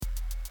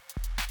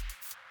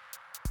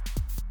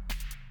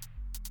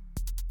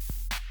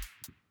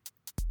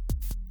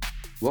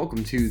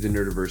Welcome to the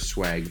Nerdiverse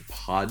Swag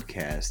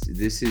podcast.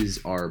 This is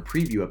our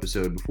preview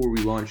episode before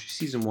we launch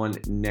season 1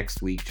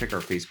 next week. Check our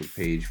Facebook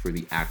page for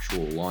the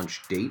actual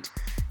launch date.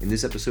 In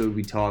this episode,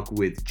 we talk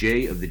with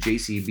Jay of the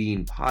JC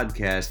Bean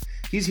podcast.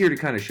 He's here to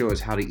kind of show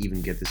us how to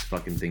even get this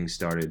fucking thing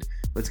started.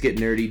 Let's get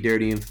nerdy,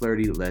 dirty, and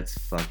flirty. Let's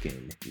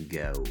fucking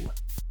go.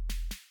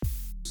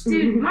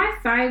 Dude, my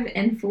 5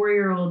 and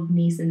 4-year-old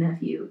niece and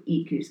nephew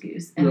eat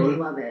couscous, and Really? they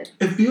love it.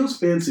 It feels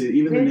fancy,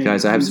 even the name.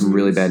 Guys, I have some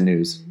really bad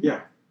news. Yeah.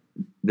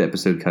 The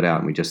episode cut out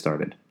and we just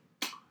started.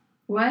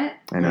 What?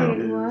 I know.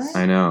 It What? is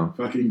I know.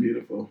 fucking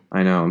beautiful.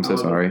 I know. I'm I so love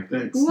sorry. it.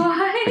 Thanks. What?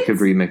 I could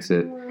remix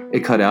it.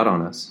 It cut out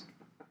on us.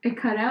 It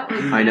cut out?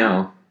 Like I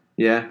know.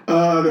 Yeah.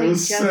 That Like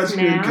was just such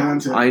now? good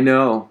content. I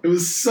know. It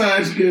was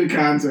such good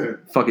content.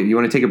 Fuck it. You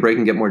want to take a break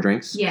and get more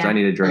drinks? 'Cause Yeah. I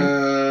need a drink.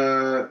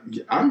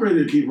 I'm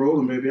ready to keep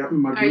rolling, baby. I'm in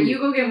my Alright, groove. you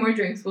go get more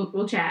drinks.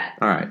 We'll chat.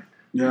 All right.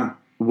 Yeah.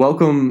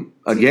 Welcome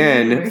To the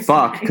again. Nerdiverse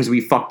Fuck, Swag. because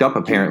we fucked up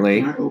apparently.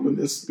 Can I open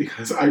this?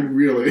 Because I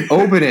really...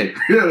 Open it.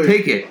 really...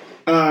 Take it.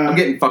 I'm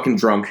getting fucking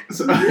drunk.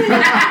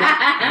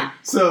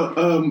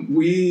 So,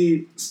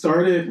 we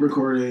started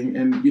recording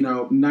and,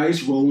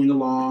 nice rolling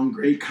along,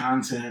 great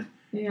content.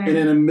 Yeah. And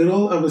in the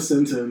middle of a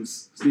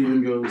sentence,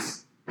 Steven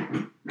goes,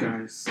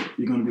 guys,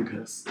 you're going to be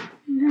pissed.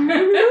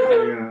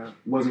 I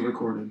wasn't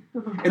recording.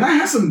 And I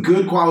had some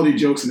good quality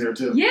jokes in there,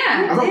 too. I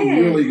Yeah. felt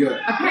really good.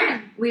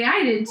 Apparently,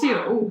 I did too.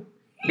 Ooh.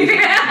 What is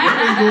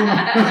going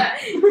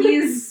on?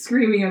 He's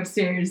screaming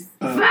upstairs.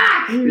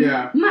 Fuck!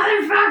 Yeah.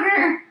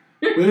 Motherfucker!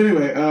 But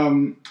anyway,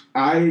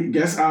 I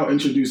guess I'll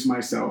introduce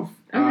myself.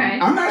 Okay.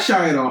 I'm not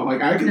shy at all.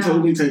 Like, I can No.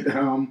 totally take the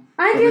helm.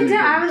 I of can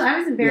tell. anything. I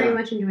was very Yeah.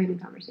 much enjoying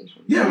the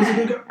conversation. Yeah, it was a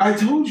good. I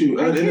told you,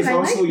 I and did, it's I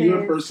also liked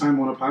your it. first time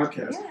on a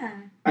podcast. Yeah.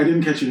 I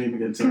didn't catch your name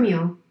again. Sorry.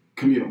 Camille.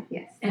 Camille.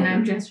 Yes. And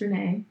I'm Jess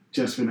Renee,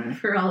 Just Renee.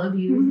 for all of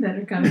you that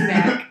are coming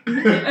back.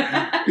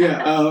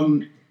 Yeah.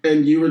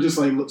 And you were just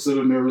like sort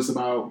of nervous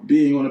about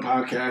being on a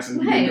podcast,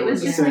 and you Hey, didn't it know what was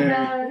to just say. like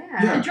a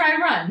Yeah. dry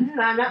run.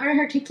 I'm not very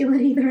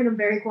articulate either, and I'm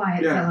very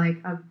quiet. Yeah. So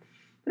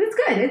but it's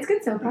good. It's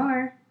good so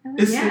far. I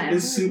like It's it. Yeah.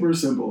 it's super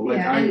simple. Like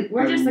Yeah, And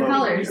we're I just the love it.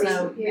 colors, Yes.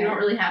 so you Yeah. don't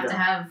really have to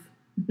Yeah. have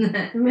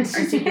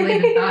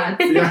articulated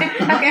thoughts. Yeah.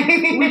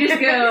 Okay. We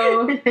just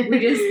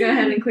go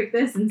ahead and click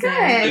this and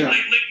say.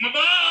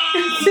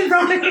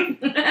 Good.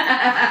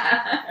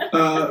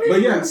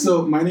 But yeah,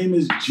 so my name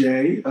is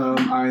Jay.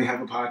 I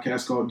have a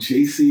podcast called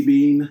JC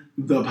Bean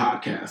the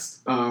Podcast.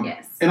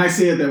 Yes. And I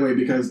say it that way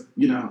because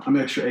I'm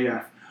extra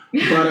AF.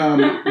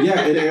 But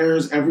yeah, it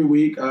airs every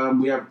week.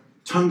 We have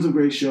tons of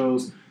great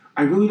shows.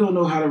 I really don't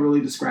know how to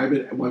really describe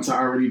it once I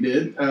already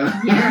did. Yeah,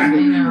 I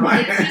know.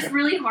 It's just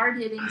really hard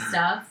hitting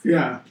stuff.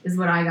 Yeah. Is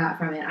what I got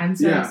from it. I'm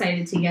so Yeah.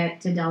 excited to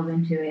get to delve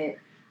into it.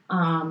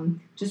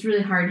 Just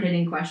really hard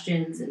hitting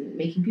questions and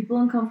making people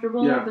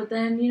uncomfortable, Yeah. but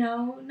then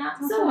not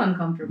so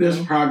uncomfortable. There's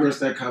progress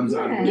that comes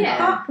out of it. Yeah.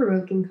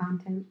 Thought-provoking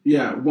content.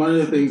 Yeah, one of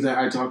the things that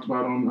I talked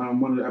about on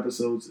one of the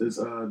episodes is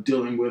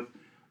dealing with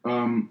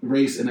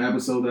race in an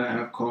episode that I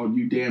have called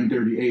 "You Damn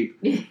Dirty Ape,"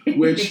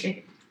 which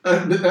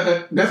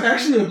that's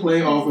actually a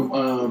play off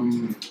of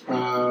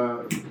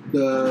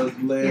the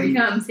land. Here he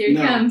comes. Here he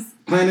No. comes.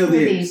 Planet of the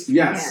The Apes. Apes,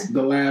 Yes, yeah.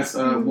 the last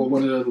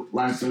one of the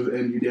lines of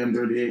 "And You Damn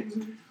Dirty Ape."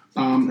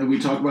 And we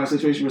talked about a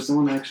situation where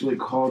someone actually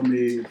called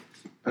me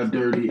a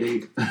dirty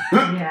ape.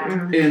 Yeah.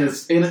 And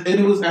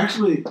it was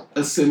actually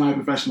a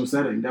semi-professional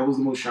setting. That was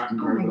the most shocking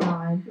Oh part my of it all.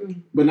 god.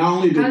 But not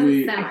only did How's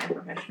we, it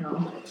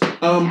semi-professional?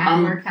 At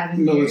I'm work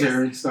having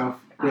military stuff.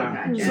 Oh,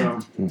 Yeah.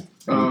 gotcha.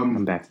 So,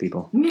 I'm back,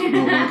 people.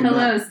 welcome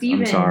Hello, back. Steven.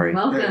 I'm sorry.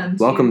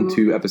 Welcome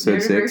to episode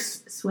Nerdiverse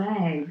 6.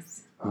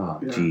 Swags. Oh,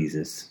 Yeah.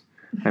 Jesus.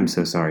 I'm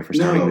so sorry for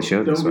starting the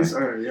show this don't way. be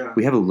sorry. Yeah.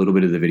 We have a little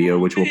bit of the video,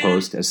 which we'll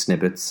post as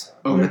snippets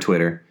on the Okay.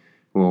 Twitter.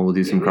 We'll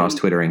do some Yeah,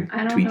 cross-twittering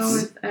I don't tweets. know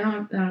if I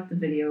don't have the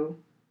video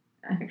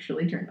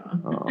actually turned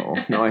on. Oh,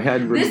 no, I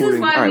had recording. This is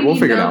why All right, we we'll need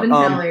figure it out.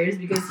 Melvin Tellers,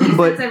 because he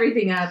but- sets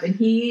everything up and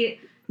he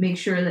makes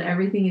sure that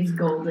everything is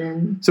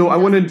golden. So He I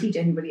doesn't wanted- teach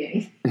anybody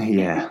anything.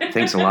 Yeah,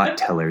 thanks a lot,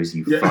 Tellers,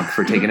 you Yeah. fuck,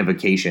 for taking a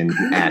vacation,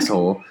 you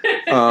asshole.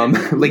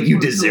 Like you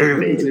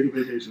deserve it. Take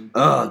a vacation.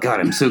 Oh, God,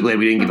 I'm so glad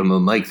we didn't give him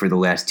a mic for the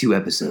last 2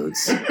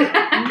 episodes.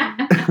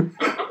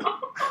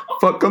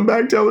 Fuck, come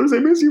back, Tellers. I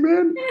miss you,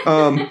 man.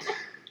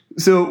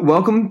 So,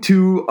 welcome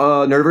to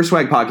Nerdiverse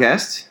Swag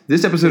podcast.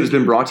 This episode has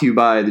been brought to you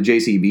by the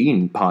JC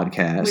Bean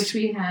podcast, Which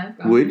we have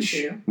gone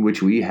into.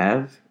 which we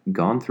have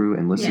gone through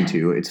and listened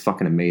Yeah. to. It's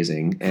fucking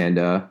amazing. And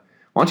why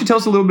don't you tell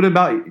us a little bit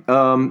about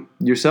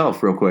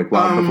yourself, real quick,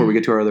 before we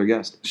get to our other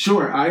guest?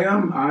 Sure. I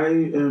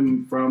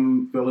am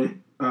from Philly.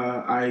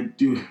 I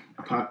do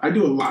a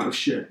lot of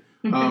shit.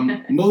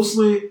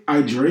 Mostly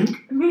I drink,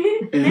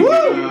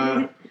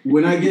 and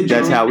when I get drunk,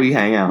 That's how we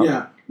hang out.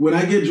 Yeah. When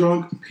I get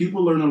drunk,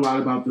 people learn a lot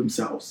about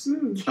themselves.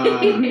 It's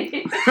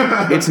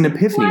an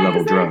epiphany Why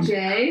level is that, drug.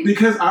 Jay?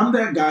 Because I'm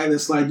that guy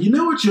that's like, you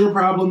know what your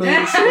problem is?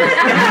 Let's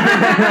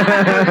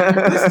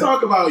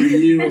talk about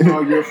you and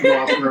all your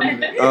flaws for a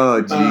minute.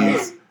 Oh,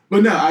 jeez.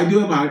 But no, I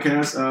do a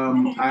podcast.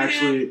 I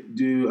actually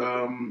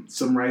do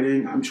some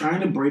writing. I'm trying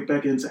to break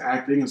back into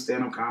acting and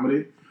stand-up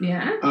comedy.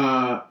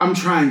 Yeah. I'm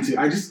trying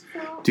to.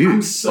 Dude,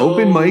 I'm so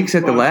open mics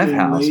at the Laugh fucking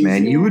House, lazy.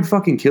 man. You would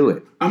fucking kill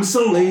it. I'm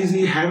so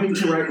lazy having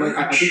to write. Like,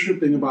 I think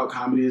the thing about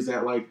comedy is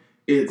that, like,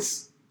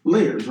 it's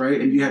layers,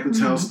 right? And you have to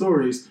tell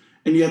stories.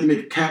 And you have to make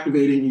it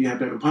captivating, and you have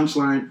to have a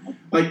punchline.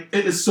 Like,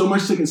 it is so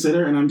much to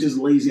consider, and I'm just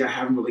lazy. I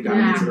haven't really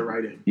gotten into the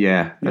writing.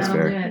 Yeah, that's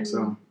That'll fair. do it.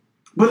 So,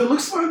 but it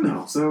looks fun,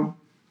 though. So,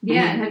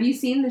 Yeah, have you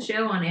seen the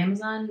show on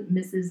Amazon,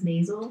 Mrs.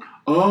 Maisel?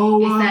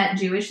 oh, It's that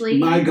Jewish lady.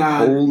 my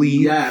God. Holy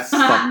yes.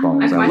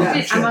 fuckballs. I've I love watched that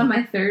it. I'm show. on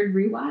my third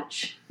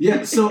rewatch.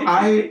 Yeah, so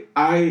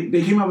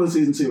they came out with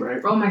season 2,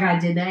 right? Oh my god,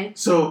 did they?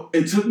 So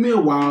it took me a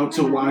while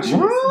to watch it.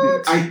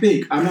 What? I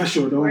think. I'm not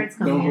sure. Where it's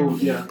coming Don't hold.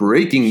 out. Yeah.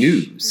 Breaking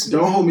news.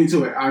 Don't hold me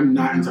to it. I'm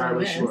not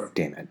entirely Yes. sure.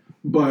 Damn it.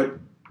 But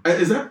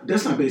that's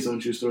not based on a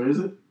true story, is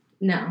it?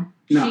 No.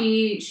 No.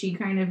 She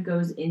kind of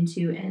goes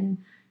into and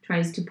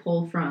tries to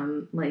pull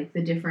from like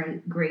the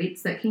different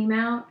greats that came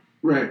out.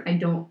 Right.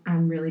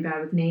 I'm really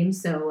bad with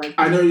names, so like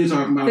I know what you're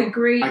talking about. the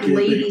great I can't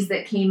ladies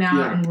that came out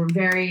Yeah. and were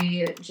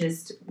very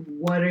just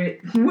what are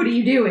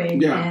you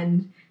doing? Yeah.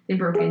 And they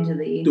broke into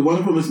the The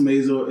Wonderful Miss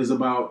Maisel is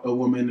about a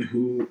woman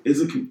who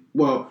is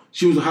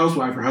she was a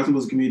housewife. Her husband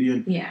was a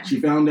comedian. yeah. She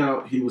found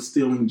out he was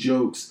stealing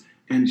jokes,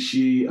 and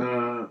she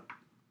found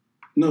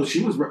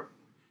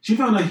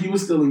out he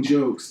was stealing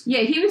jokes. Yeah,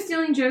 he was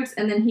stealing jokes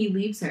and then he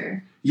leaves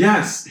her.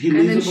 Yes, he And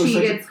then leaves her for she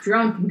such gets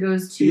drunk and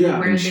goes to Yeah.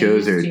 where And they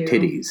shows her used to.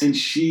 titties. and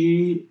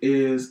she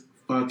is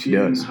She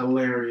does. fucking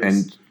hilarious.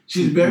 And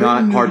she's very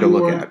not New hard to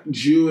look York, at.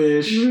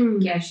 Jewish,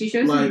 Yeah, she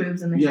shows Like, some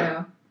boobs in the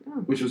yeah.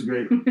 which was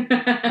great. show.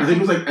 I think it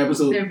was like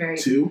episode They're very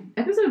 2.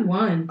 episode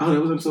 1. Oh, that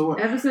was episode 1.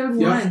 Episode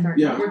Yeah, 1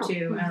 yeah. or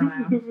 2, I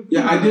don't know.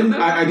 Yeah,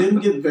 I didn't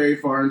get very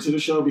far into the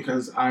show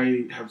because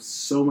I have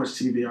so much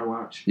TV I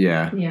watch.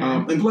 Yeah.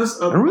 Yeah. And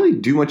plus, I don't really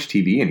do much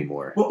TV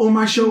anymore. well, on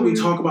my show we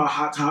talk about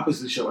hot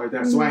topics and shit like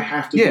that, so I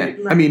have to. Yeah.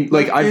 be, I mean,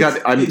 like, I'm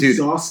dude.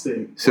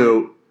 exhausting.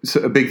 So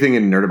a big thing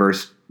in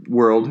Nerdiverse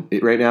world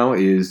right now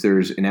is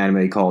there's an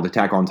anime called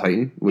Attack on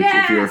Titan, which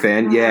if you're a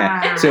fan,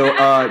 yeah. So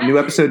new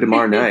episode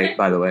tomorrow night,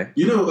 by the way.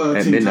 You know,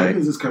 At Teen midnight.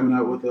 Titans is coming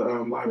out with a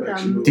live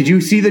action movie. Did you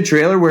see the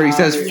trailer where he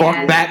says "fuck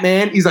Yeah.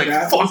 Batman"? He's like,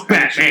 That was "Fuck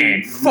Batman,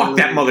 actually fuck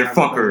that really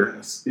motherfucker."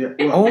 badass.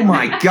 Yeah. Well, Oh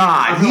my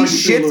god, I feel he like you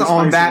feel a shits little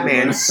on spicy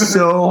Batman over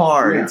so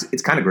hard. Yeah.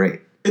 It's kind of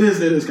great. It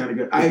is kind of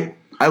good.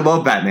 I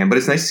love Batman, but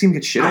it's nice to see him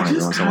get shit on I every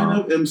just once in a while.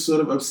 kind of am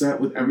sort of upset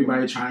with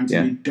everybody trying to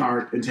Yeah. be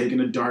dark and taking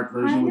a dark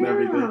version with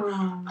everything.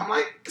 I'm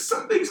like,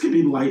 some things can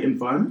be light and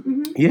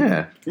fun.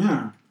 Yeah.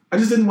 Yeah. I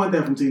just didn't want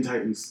that from Teen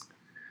Titans.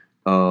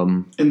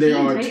 Um. And they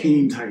Teen are Titans.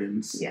 Teen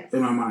Titans Yes. in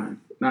my mind,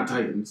 not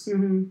Titans.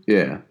 Mm-hmm.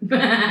 Yeah.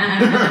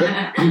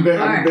 I'm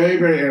Alright. very,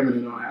 very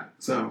eminent on that.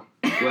 So,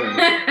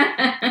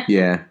 whatever.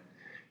 Yeah.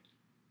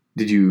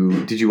 Did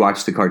you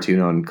watch the cartoon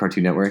on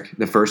Cartoon Network?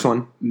 The first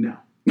one? No.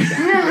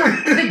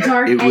 The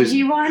dark, It was-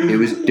 edgy one. it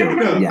was dope,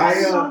 No,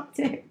 yes. I loved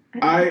it.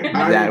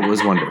 That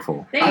was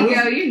wonderful. There you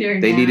go, you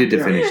nerd. They now. needed to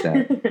Yeah. finish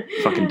that.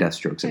 Fucking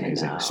Deathstroke's I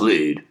amazing. know.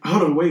 Slade.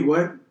 Hold on, wait,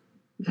 what?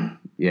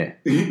 Yeah.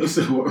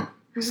 So, hold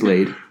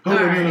Slade. on,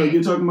 no, Alright.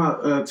 you're talking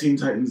about Teen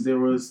Titans. There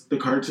was the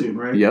cartoon,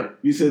 right? Yep.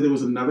 You said there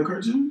was another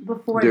cartoon?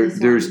 Before There, this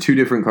there's one. 2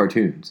 different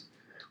cartoons.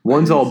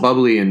 One's all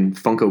bubbly and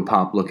Funko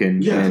Pop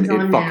looking, Yeah. and It's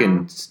on it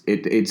fucking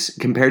it's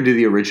compared to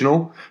the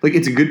original. Like,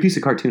 it's a good piece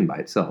of cartoon by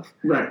itself.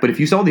 Right. But if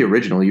you saw the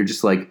original, you're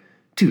just like,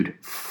 dude,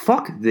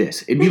 fuck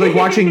this. It'd be like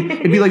watching the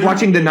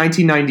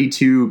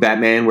 1992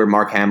 Batman where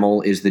Mark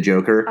Hamill is the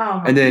Joker, Oh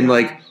my and then gosh.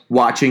 like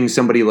watching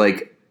somebody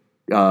like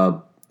I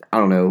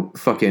don't know,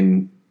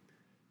 fucking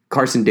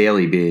Carson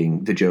Daly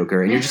being the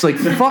Joker, and you're just like,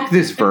 fuck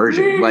this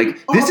version. Like,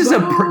 this is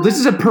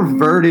a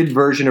perverted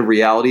version of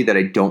reality that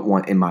I don't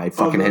want in my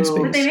fucking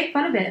Although- But they headspace. make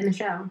fun of it in the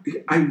show.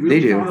 I really They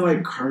do. feel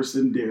like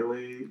Carson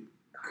Daly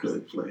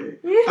could play.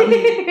 I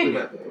mean,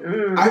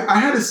 I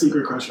had a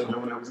secret crush on him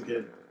when I was a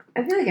kid.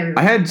 I feel like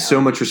everybody. I had so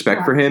much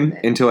respect for him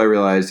until I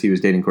realized he was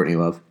dating Courtney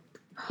Love.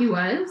 He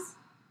was?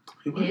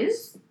 He was.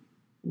 Is?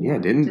 Yeah,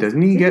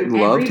 doesn't he get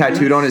love everybody-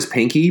 tattooed on his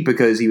pinky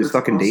because he was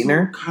fucking dating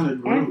her? Kind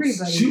of gross.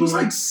 Everybody She was did.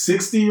 like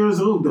 60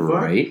 years old. The fuck?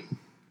 Right?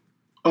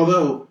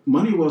 Although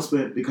money well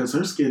spent because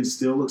her skin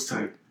still looks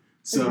tight.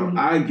 So Agreed.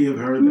 I give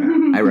her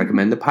that. I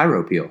recommend the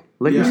Pyro Peel.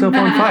 Let Yeah. yourself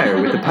on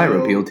fire with the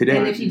Pyro Peel And today.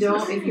 if you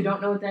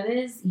don't know what that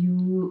is,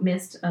 you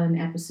missed an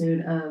episode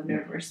of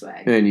Nerdiverse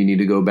Swag. And you need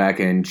to go back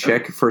and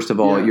check, first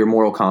of all, Yeah. your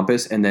moral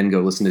compass, and then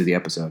go listen to the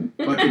episode.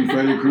 Fucking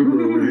Freddy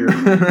Krueger over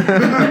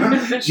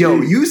here.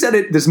 Yo, you said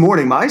it this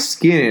morning. My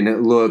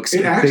skin looks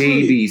It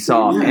actually- baby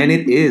soft, yeah. and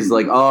it is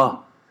like, oh,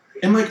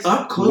 And like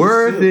up close.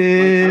 worth too. Like,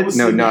 I it. was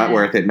No, sitting not there-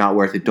 worth it. Not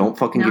worth it. Don't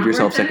fucking give Not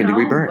yourself worth it at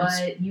second-degree all, burns.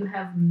 But you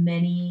have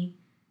many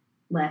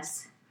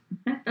less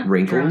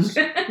Wrinkles.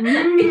 drunk.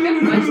 You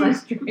have much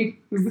less drinks.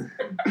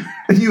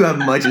 You have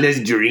much less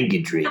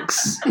drinking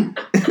drinks. I'm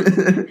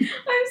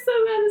so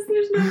mad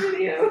there's no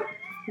video.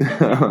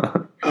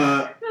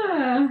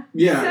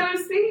 Yeah.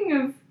 So speaking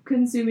of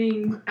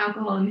consuming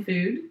alcohol and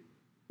food,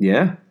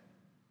 Yeah.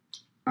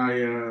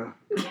 I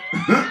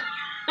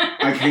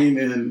came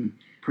in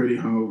pretty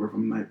hungover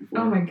from the night before.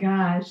 Oh my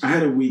gosh. I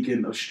had a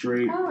weekend of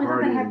straight Oh, I thought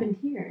partying. that happened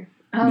here.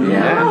 Oh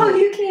Yeah. Oh,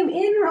 you came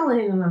in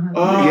rolling on a hungover.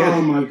 Oh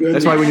Yeah. my goodness!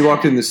 That's why when you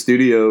walked in the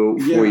studio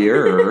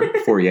foyer,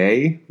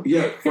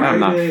 Yeah, Friday, I'm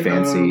not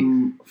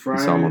fancy.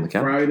 Friday, saw him on the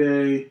couch.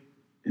 Friday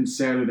and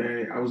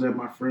Saturday, I was at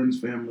my friend's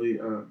family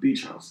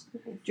beach house.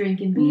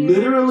 Drinking beer.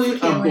 Literally a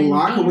killing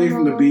block away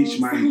from the beach,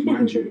 animals.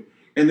 mind you.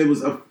 And there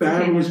was a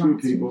fabulous Okay, group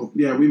of lobsters. people.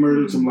 Yeah, we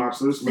murdered some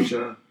lobsters, which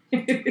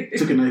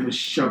took a knife and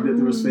shoved it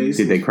through his face.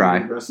 Did they It was cry?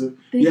 pretty aggressive.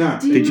 They Yeah.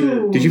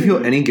 do. did you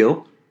feel any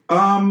guilt?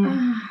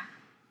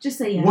 Just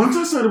say yes. Once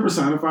I started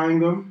personifying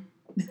them,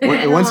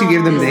 Once you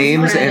gave them Oh,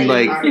 names and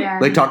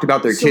right. like talked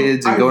about their So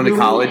kids and I going to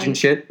really- college and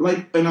shit.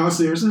 like in all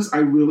seriousness, I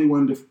really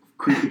wanted to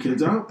creep the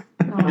kids out.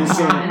 Oh, And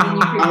so and then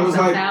you creep I was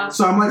yourself like, out.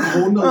 so I'm like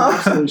holding the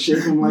lobster and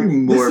shaking. I'm like, this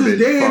Morbid is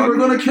Dan. fuck. We're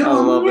gonna kill I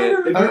him. love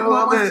it. If I everyone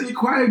love wants to it. be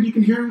quiet, you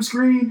can hear him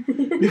scream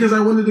because I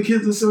wanted the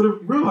kids to sort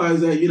of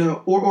realize that,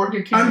 or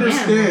You're killing animals,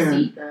 understand.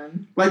 eat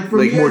them. Like for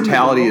Like me, as an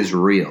mortality adult, is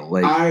real.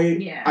 Like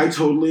Yeah. I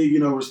totally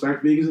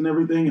respect vegans and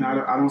everything, and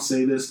I don't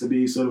say this to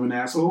be sort of an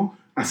asshole.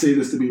 I say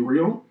this to be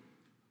real.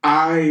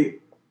 I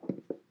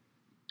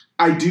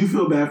do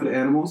feel bad for the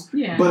animals,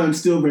 Yeah. but I'm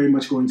still very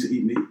much going to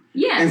eat meat.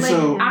 Yeah, And like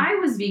so- I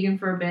was vegan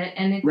for a bit,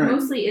 and it Right.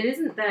 mostly it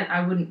isn't that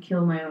I wouldn't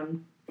kill my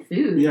own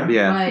food. Yeah.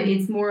 Yeah. But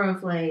it's more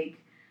of like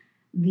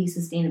the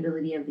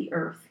sustainability of the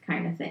earth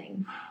kind of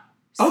thing.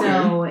 Okay.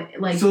 So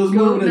like So it's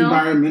more goat of an milk.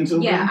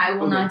 environmental Yeah, thing? I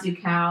will Okay. not do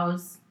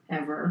cows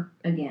ever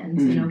again.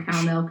 So no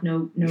cow milk,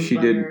 no she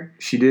butter.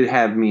 did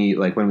have me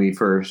like when we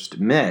first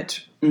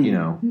met. Mm. You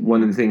know,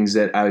 one of the things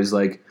that I was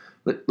like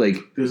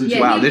There's a Yeah,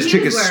 wow, he- this he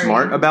chick was is worried.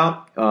 smart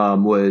about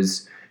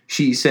was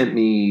she sent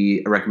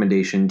me a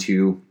recommendation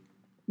to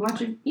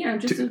Watch it,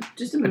 just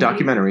a a movie.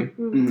 documentary.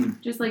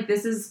 Mhm. Just like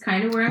this is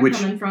kind of where I'm Which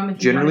coming from. If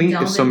Generally, you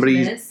wanna if delve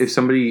into this,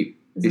 somebody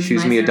this is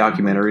issues my me a certain-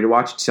 documentary to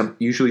watch, it's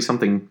usually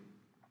something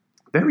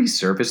very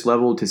surface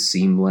level to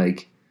seem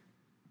like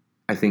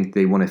I think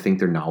they want to think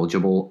they're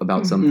knowledgeable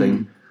about something.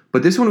 Mhm.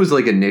 But this one was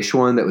like a niche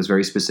one that was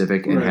very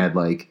specific and Right. had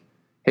like,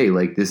 hey,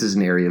 like this is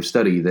an area of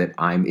study that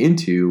I'm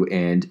into,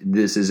 and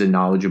this is a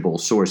knowledgeable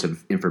source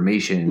of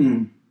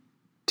information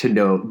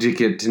Mm. to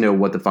get to know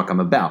what the fuck I'm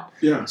about.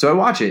 Yeah. So I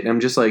watch it and I'm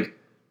just like,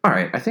 all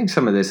right, I think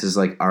some of this is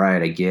like, all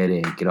right, I get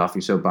it, get off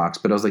your soapbox.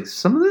 But I was like,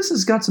 some of this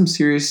has got some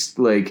serious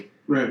like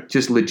Right.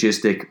 just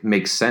logistic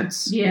makes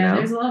sense. Yeah, you know?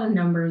 there's a lot of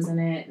numbers in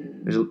it.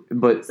 And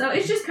But so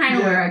it's just kind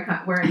of Yeah.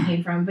 where I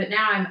came from. But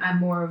now I'm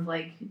more of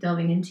like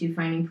delving into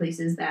finding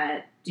places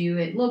that do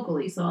it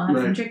locally. So I'll have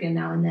some Right. chicken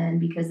now and then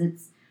because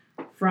it's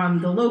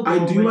from the local. I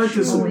do like to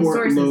which only support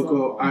sources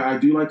local. I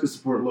do like to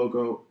support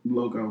loco.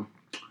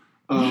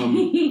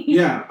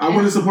 Yeah, I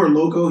want to support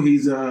Loco.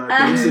 He's a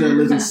gangster that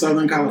lives in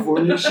Southern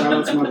California. Shout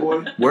out to my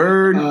boy.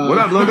 word, what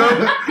up,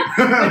 logo?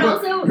 But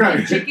also, Right.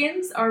 like,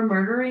 chickens are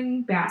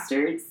murdering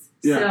bastards.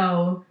 Yeah.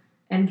 So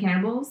and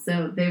cannibals.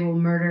 So they will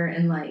murder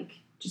and like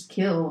just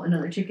kill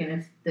another chicken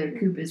if their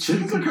coop is.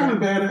 Chickens are kind of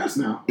badass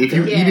now. If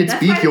you Yeah, eat its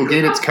that's beak, why you'll they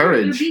gain put its all their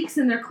courage. beaks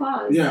in their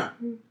claws. Yeah,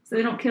 So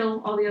they don't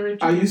kill all the other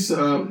I chickens.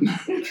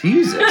 used to.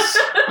 Jesus.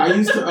 I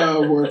used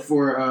to work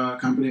for a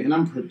company, and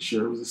I'm pretty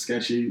sure it was a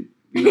sketchy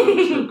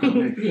nondescript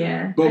company.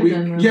 Yeah. But I've we,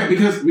 done yeah, those.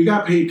 because we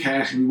got paid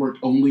cash and we worked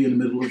only in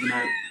the middle of the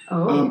night.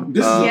 Oh.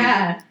 This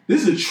yeah.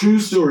 This is a true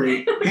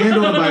story. Hand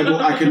on the Bible.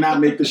 I cannot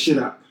make this shit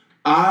up.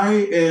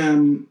 I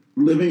am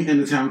living in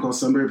a town called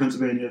Sunbury,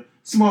 Pennsylvania.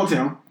 Small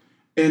town.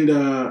 And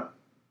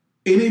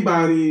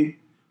anybody,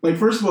 like,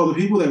 first of all, the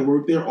people that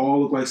work there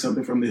all look like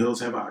something from The Hills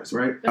Have Eyes,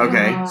 right?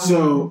 Okay.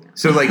 Oh.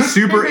 So, like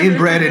super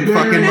inbred and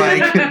fucking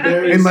like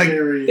very and, like,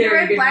 scary. The red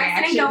Very good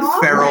flags didn't go reactions.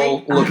 off.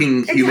 feral looking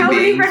It's human how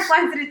many beings. red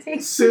flags did it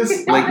take?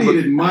 Sis, Like, I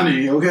needed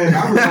money, okay?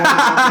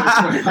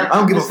 I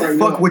don't give a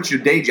fuck what your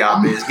day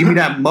job is. Give me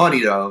that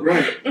money though.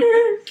 Right.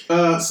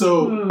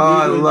 So, Oh,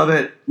 I love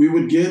it. we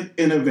would get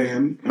in a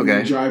van and Okay.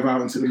 we'd drive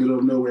out into the middle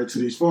of nowhere to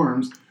these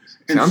farms.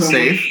 And Sounds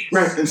someone- safe.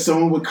 Right, and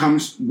someone would come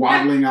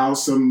waddling out,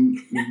 some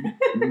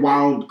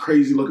wild,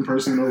 crazy-looking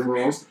person in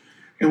overalls,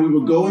 and we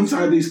would go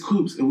inside these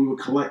coops and we would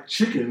collect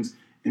chickens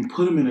and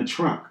put them in a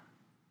truck,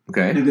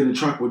 Okay. and then the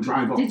truck would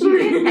drive off. Did you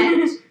get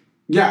pet?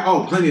 Yeah,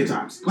 oh, plenty of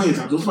times. Those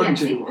fucking Yeah,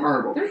 chickens were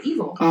horrible. They're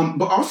evil.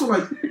 But also,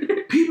 like,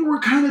 people were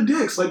kind of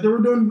dicks. Like, they were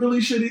doing really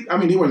shitty. I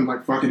mean, they weren't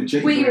like fucking the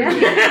chickens. Wait, or you're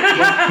anything.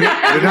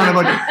 They're not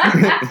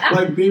like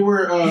Like they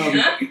were.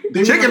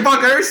 They chicken were,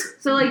 fuckers.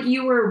 So like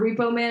you were a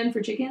repo man for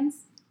chickens?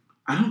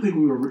 I don't think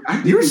we were. I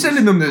think You were we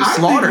sending them to the I think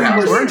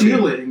slaughterhouse, we were weren't you?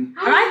 stealing.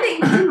 I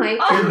think you might.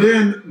 And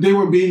then they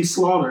were being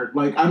slaughtered.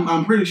 Like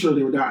I'm pretty sure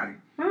they were dying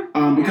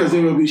because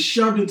they would be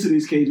shoved into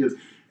these cages.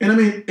 And I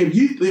mean, if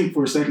you think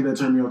for a second that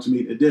turned me off to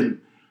meat, it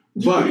didn't.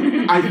 But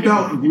I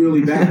felt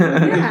really bad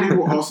because Yeah.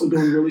 people were also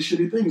doing really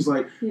shitty things,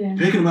 like Yeah.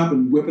 picking them up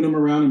and whipping them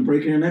around and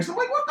breaking their necks. I'm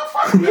like, what the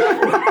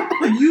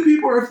fuck? Like you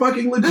people are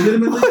fucking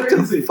legitimately What the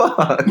crazy.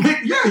 fuck?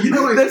 Yeah, you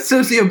know, like That's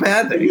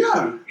sociopathic.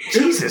 yeah,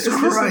 Jesus it's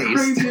just the Christ.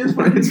 craziest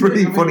fucking It's pretty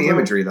thing. I mean, funny bro,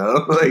 imagery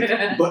though.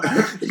 Like But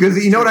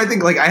because you know what I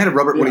think? Like I had a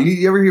rubber. Yeah.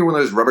 You ever hear one of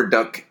those rubber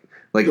duck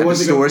like The at the ones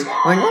that go- stores?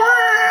 Like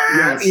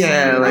Yes.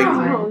 Yeah, like,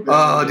 Oh,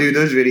 oh, dude,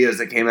 those videos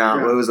that came out,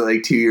 Yeah. what was it,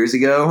 like 2 years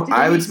ago? Did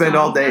I they would make spend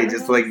all songs day out of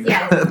just those? like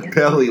Yes.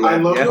 belly I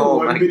laughing. love the Oh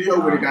one my video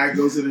where the God. guy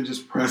goes in and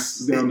just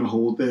presses down the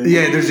whole thing.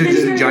 Yeah, there's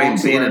just a giant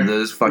walks fan away. of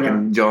those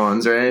fucking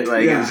Johns, right?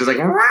 Like, Yeah. it's just like,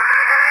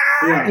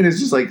 Yeah. and it's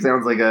just like,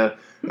 sounds like a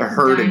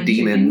herd Dying of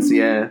demons,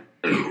 chicken.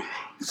 yeah.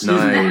 Excuse me.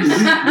 Nice.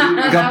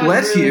 That God was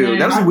bless really you. nice.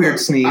 That was a weird I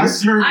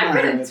sneeze. turned I my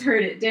could head. have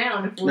turned it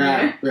down if we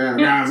Yeah,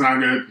 nah, it's all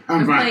good.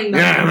 I'm fine. playing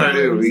Yeah, I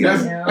do. We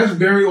got- That's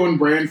very on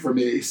brand for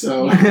me.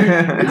 So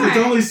Yeah. it's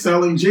only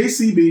selling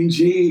JC being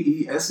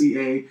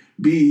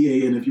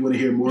JAESEABEAN if you want to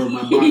hear more of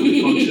my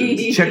bodily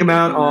functions. Check them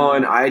out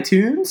on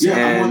iTunes, Yeah,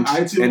 and, I'm on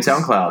iTunes and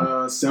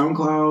SoundCloud,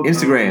 SoundCloud,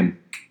 Instagram,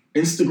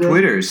 Instagram,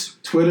 Twitters,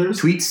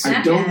 Tweets.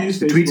 I don't Snapchat. use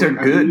Facebook. Tweets are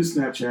I good. use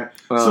Snapchat.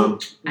 Um, So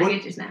I what,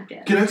 get your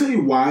Snapchat. can I tell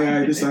you why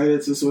I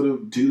decided to sort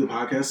of do the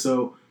podcast?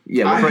 So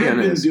yeah, I we'll put you have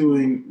on been this.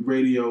 doing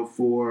radio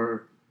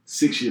for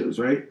 6 years,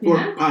 right? Or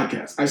Yeah.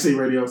 podcast. I say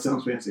radio, it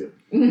sounds fancier.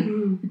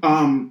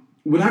 Mhm.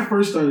 When I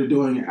first started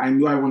doing it, I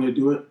knew I wanted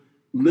to do it.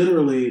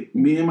 Literally,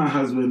 me and my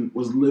husband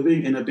was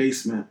living in a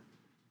basement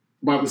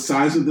about the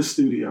size of the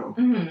studio,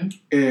 Mhm.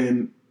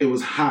 and it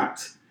was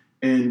hot,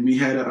 and we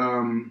had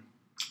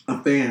a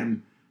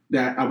fan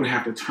that I would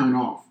have to turn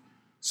off.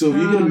 So if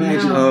you Oh, can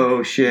imagine, no.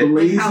 Oh shit!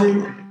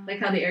 blazing, Like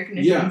how the air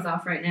conditioning's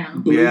off right now.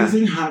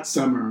 blazing hot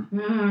summer.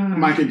 Mm.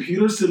 My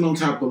computer's sitting on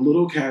top of a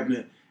little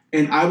cabinet,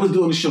 and I was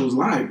doing the shows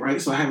live,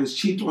 right? So I have this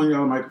cheap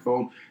 $20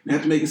 microphone, and I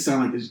have to make it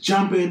sound like it's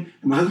jumping.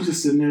 And my husband's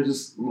just sitting there,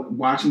 just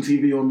watching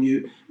TV on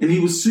mute, and he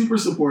was super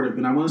supportive.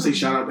 And I want to say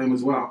shout out to him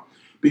as well,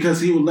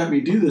 because he would let me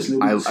do this.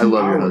 And it I would be love 2 your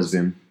hours.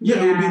 husband.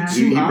 Yeah, it would Yeah. be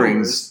 2 He hours.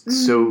 brings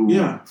so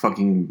Yeah.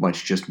 fucking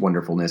much just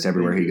wonderfulness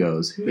everywhere he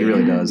goes. He Yeah.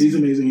 really does. He's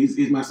amazing.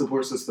 He's my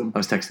support system. I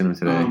was texting him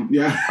today.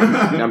 Yeah.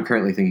 I'm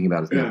currently thinking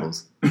about his Yeah.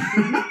 nipples. Oh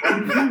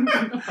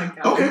my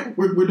God. Okay,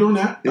 we're doing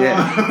that.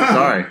 Yeah,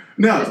 sorry.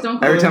 No. Just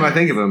don't Every close time I it.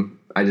 think of him,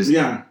 I just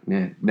Yeah.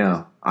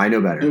 no. I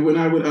know better. And when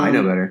I would, I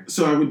know better.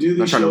 So I would do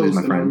Not these trying to lose shows,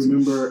 my and friends. I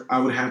remember I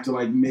would have to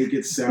like make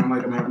it sound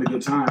like I'm having a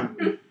good time.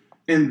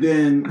 And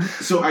then,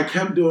 so I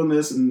kept doing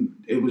this, and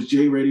it was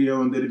J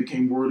Radio, and then it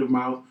became word of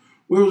mouth,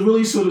 where it was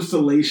really sort of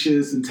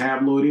salacious and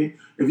tabloidy.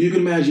 If you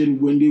can imagine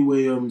Wendy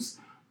Williams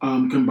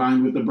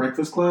combined with The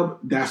Breakfast Club,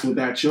 that's what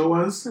that show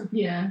was.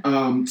 Yeah.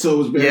 So it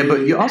was very... Yeah,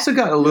 but you also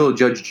got a little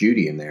Judge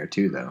Judy in there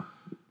too, though.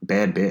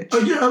 Bad bitch.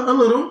 Yeah, a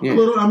little. Yeah. A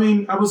little. I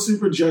mean, I was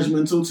super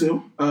judgmental,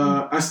 too.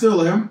 I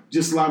still am,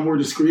 just a lot more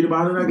discreet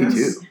about it, I Me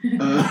guess.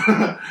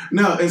 too.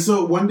 No, and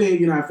so one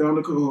day, I found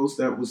a co-host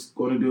that was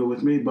going to do it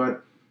with me,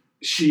 but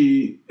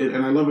she,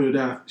 and I love her to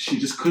death, she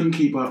just couldn't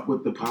keep up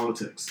with the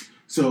politics.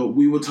 So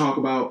we can talk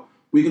about,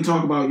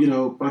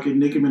 fucking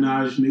Nicki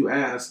Minaj new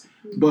ass,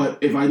 but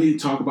if I need to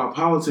talk about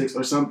politics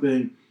or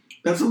something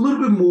that's a little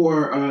bit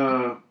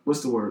more,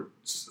 what's the word?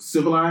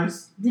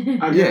 Civilized,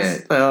 I Yeah,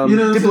 guess. You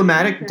know,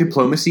 diplomatic,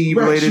 diplomacy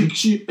Right,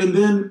 related. and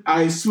then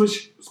I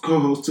switched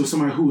co-host to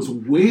somebody who was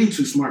way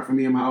too smart for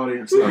me and my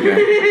audience.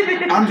 Okay.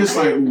 I'm just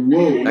like,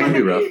 whoa. That can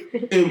be rough.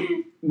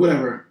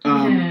 Whatever.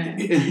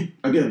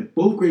 Again,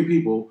 both great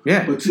people,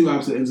 Yeah. but two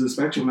opposite ends of the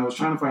spectrum. And I was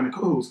trying to find a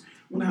co-host.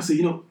 When I said,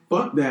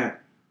 fuck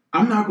that.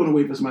 I'm not going to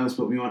wait for somebody else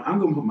to put me on. I'm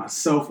going to put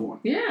myself on.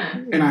 Yeah.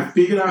 And I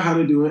figured out how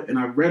to do it, and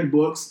I read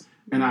books,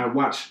 and I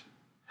watched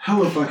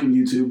hella fucking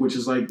YouTube, which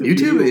is like the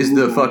YouTube video is the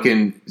Google.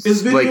 fucking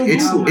It's video like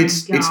it's Google.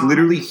 it's Oh my it's God.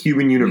 literally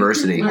human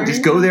university. Right.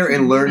 Just go there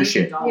and learn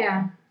shit.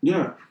 Yeah.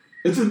 Yeah.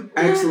 It's an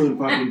excellent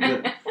fucking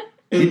thing.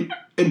 And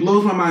it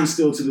blows my mind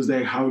still to this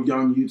day how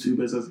young YouTube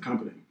is as a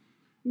company.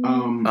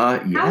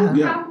 Yeah.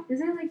 Yeah. How,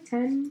 is it like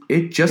 10?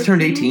 It just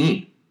turned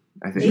 18.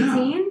 I think. Yeah.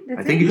 18? That's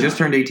I think it Yeah. just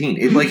turned 18.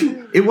 It like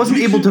it wasn't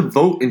able to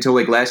vote until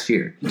like last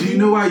year. Do you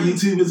know why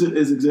YouTube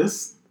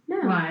exists? No.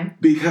 Why?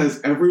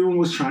 Because everyone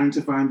was trying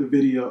to find the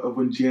video of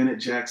when Janet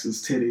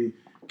Jackson's titty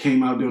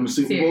came out during the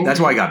Super Bowl. That's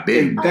why I got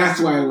big. And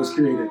that's why it was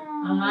created.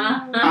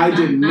 Uh-huh. I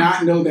did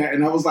not know that,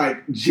 and I was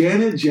like,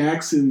 Janet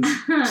Jackson's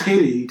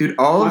titty. Dude,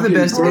 all of the Fucking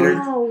best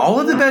birth. all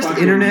of the a best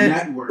fucking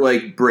internet network.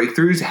 like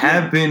breakthroughs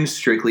have Yeah. been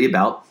strictly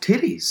about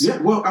titties. Yeah,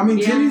 well, I mean,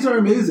 Yeah. titties are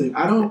amazing.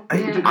 I don't.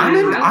 Yeah.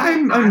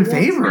 I'm in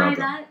favor of them.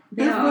 that.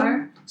 They Yeah, but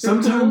are.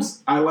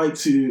 Sometimes I like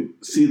to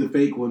see the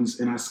fake ones,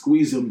 and I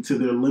squeeze them to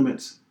their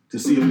limits to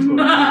see if it's going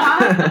to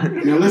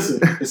happen. Now listen,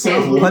 it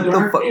sounds a little What the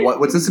dark. fuck?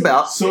 What's this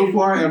about? So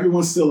far,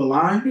 everyone's still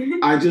alive.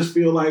 I just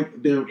feel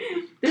like they're.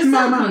 They're in my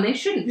silicone. mind- They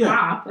shouldn't Yeah.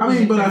 pop. I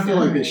mean, but I feel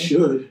like they Right.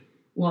 should.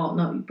 Well,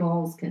 no,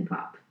 balls can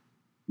pop.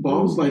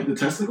 Balls like the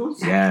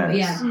testicles. Yes.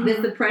 Yeah,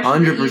 that's the pressure.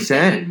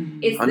 100%.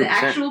 It's 100%. the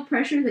actual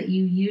pressure that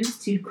you use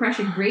to crush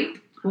a grape.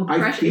 Will I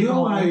crush a feel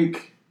ball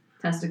like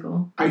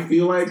testicle.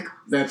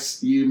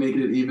 that's you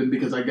making it even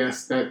because I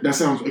guess that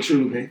sounds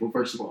extremely painful.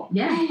 First of all,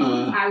 Yeah,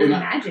 I would and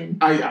imagine.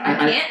 I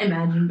can't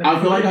imagine. But I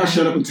feel like I'll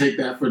shut up and take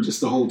that for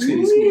just the whole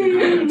titty squeezing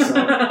comment. So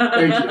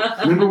thank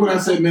you. Remember when I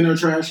said men are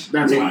trash?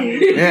 That's why.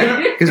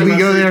 Yeah, because we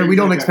go there and we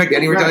don't expect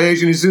any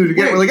retaliation as soon as we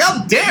get. We're like,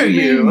 how dare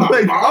you?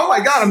 Like, oh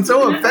my god, I'm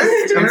so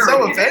offended. I'm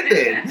so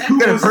offended. What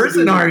kind of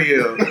person are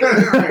you?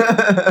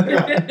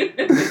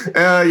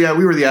 Yeah,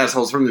 we were the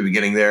assholes from the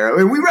beginning there. I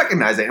mean, we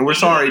recognize it and we're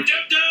sorry.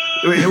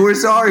 We're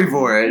sorry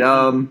for it.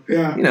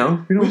 Yeah. You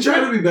know, We try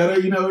to be better,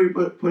 you know, we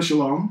push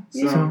along.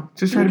 So, So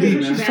just try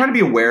to be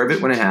aware of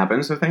it when it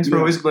happens. So thanks for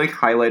always like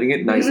highlighting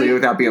it nicely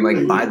without being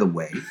like, by the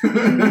way.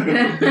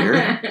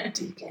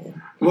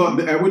 Well,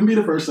 it wouldn't be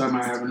the first time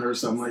I haven't heard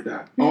something like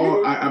that.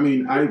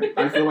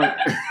 I feel like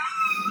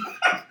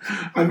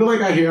I feel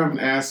like I hear I'm an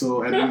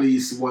asshole at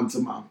least once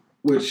a month,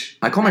 which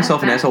I call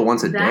myself an asshole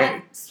once a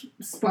day.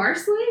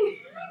 Sparsely?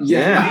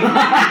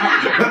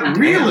 yeah.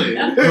 Really?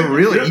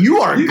 Really? You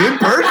are a good You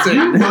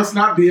person. must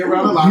not be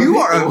around a lot of You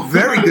people. are a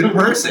very good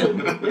person.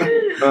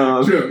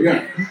 True,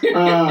 yeah.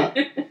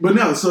 But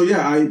no, so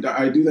yeah,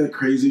 I do that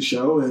crazy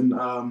show, and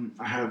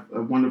I have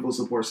a wonderful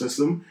support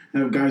system. I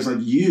have guys like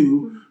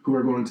you who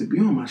are going to be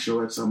on my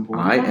show at some point.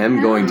 I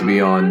am going to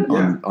be on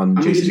I'm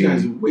gonna get you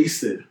guys JC.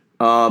 wasted.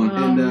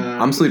 And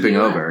I'm sleeping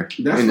over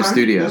in the fine.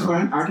 studio. That's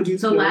fine. I could do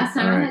The tequila. last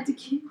time I Alright. had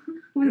tequila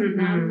was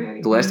not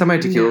very The last time I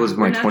had tequila was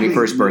my We're not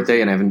 21st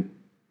birthday, and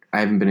I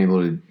haven't been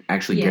able to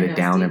actually get it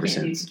down ever Steve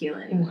can't do since. tequila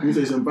Let me anymore. tell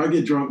you something. If I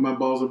get drunk, my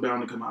balls are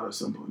bound to come out at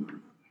some point.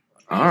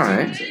 All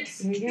right.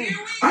 There you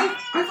go.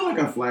 I feel like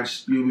I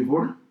flashed you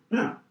before.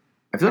 Yeah.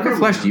 I feel like I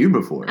flashed you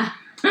before.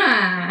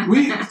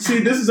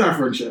 This is our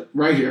friendship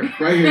right here in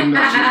the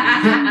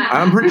nutshell.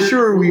 I'm pretty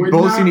sure we've We're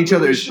both not seen each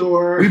really other's.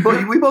 Sure. We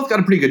both got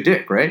a pretty good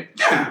dick, right?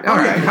 Yeah. All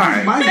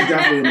right. Mine is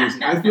definitely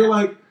amazing. I feel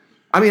like,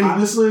 I mean,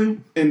 honestly,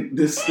 and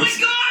this sounds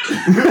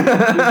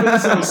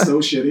so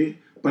shitty,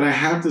 but I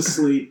have to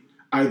sleep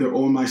either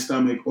on my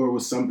stomach or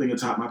with something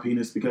atop my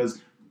penis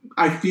because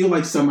I feel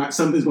like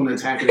something's going to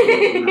attack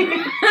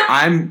it.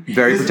 I'm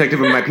very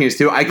protective of my penis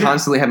too. I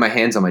constantly have my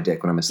hands on my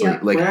dick when I'm asleep. Yeah.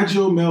 Like,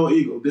 Fragile male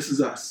eagle. This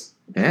is us.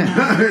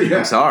 yeah. Yeah.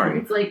 I'm sorry.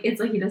 It's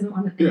like he doesn't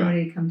want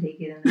anybody to come take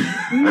it.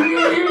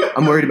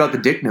 I'm worried about the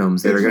dick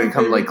gnomes that are going to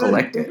come like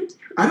collect it.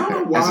 I don't know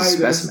As a why that's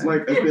specimen.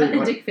 like a What thing. about the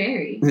Like, Dick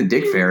Fairy? The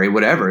dick fairy,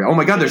 whatever. Oh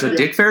my god, there's a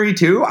dick fairy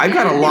too? I've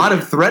got a lot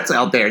of threats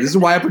out there. This is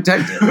why I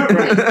protect Dick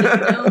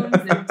it.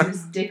 gnomes and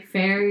just Dick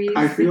Fairies.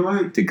 I feel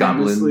like To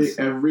goblins.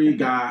 honestly, every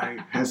guy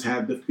has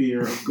had the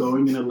fear of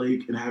going in a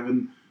lake and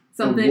having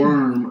Something. a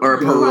worm Or a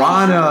go-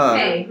 piranha.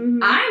 Hey, Mhm.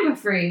 I'm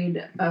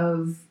afraid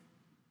of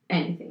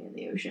anything in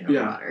the ocean or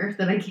Yeah. water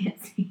that I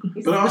can't see.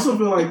 But I also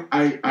feel like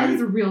that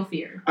is I a real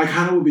fear.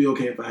 kind of would be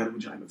okay if I had a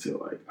vagina too.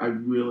 Like I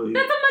really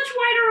That's a much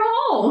wider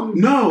hole.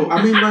 no.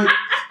 I mean like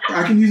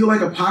I can use it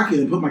like a pocket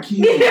and put my keys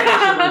in it and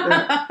shit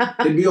like that.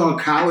 It'd be all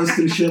calloused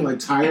and shit like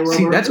tire rubber.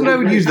 See, that's what I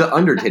would use the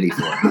under titty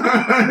for.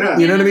 Yeah.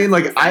 You know what I mean?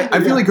 Like, I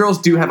feel like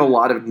girls do have a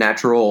lot of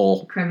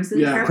natural Crevices.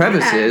 Yeah.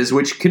 crevices,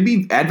 which can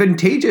be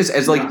advantageous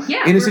as like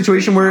Yeah, in a for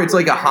situation where it's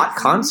like a sure. hot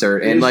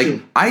concert, It and is like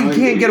true. I I can't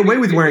agree. get away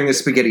with wearing a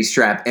spaghetti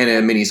strap and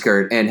a mini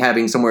skirt and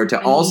having somewhere to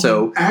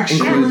also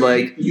Actually, include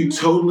like. you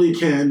totally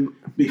can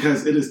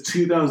because it is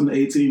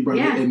 2018, brother.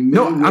 Yeah. And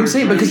No, men I'm wear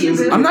saying dresses because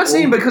and I'm not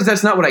saying over. because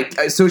that's not what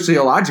I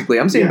sociologically.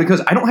 I'm saying Yeah.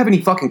 because I don't have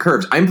any fucking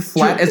curves. I'm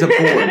flat as a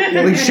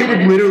board. Like shit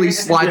would literally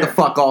slide the Yeah.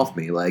 fuck off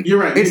me. Like You're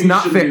right. it's Maybe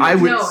not you fair. shouldn't I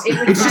do would. No, it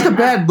would It's just a slide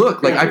bad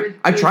look. Like Yeah.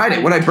 I tried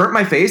it when I burnt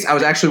my face. I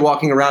was actually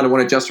walking around in one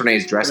of Just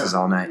Renee's dresses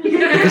all night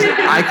because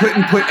I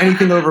couldn't put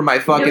anything over my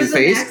fucking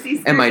face,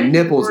 and my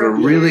nipples were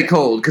really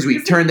cold because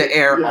we turned the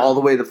air Yeah. all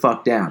the way the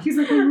fuck down. He's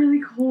like, I'm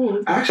really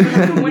cold. Actually,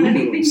 I don't When know.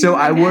 anything- So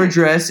I wore a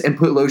dress and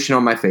put lotion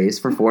on my face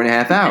for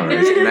 4.5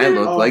 hours, and I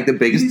looked Oh, like the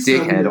biggest he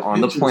sent me dickhead a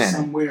on the picture planet.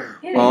 Somewhere.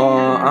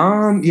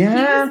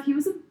 Yeah. He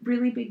was a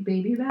really big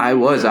baby back I then.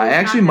 was. I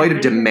actually might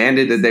have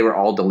demanded that they were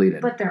all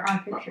deleted. But there are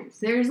pictures.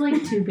 There's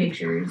like 2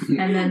 pictures,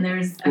 and then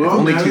there's a Well,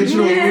 Only now two. that you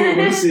know,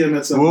 we'll see him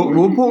at some point.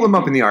 We'll pull them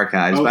up in the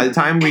archives. By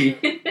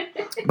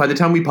Okay. the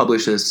time we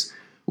publish this,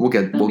 we'll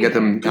get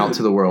them there. out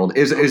to the world.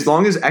 As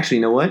long as actually,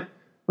 you know what?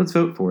 Let's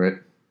vote for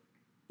it.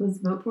 Let's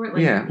vote for it.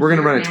 Like, Yeah, we're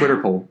gonna run a now. Twitter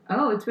poll.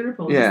 Oh, a Twitter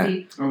poll. Yeah. To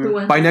see Okay. who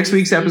wants By to next see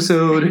week's Steve's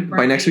episode,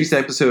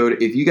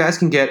 birthday. if you guys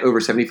can get over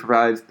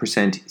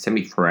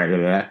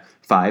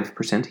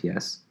 75%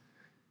 yes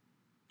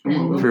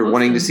Oh, for Well,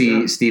 wanting to see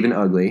yeah. Stephen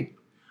ugly,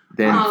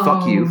 then Oh,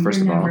 fuck you first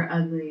you're of all. never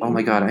ugly. Oh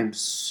my god, I'm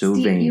so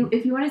Steve, vain.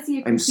 if you want to see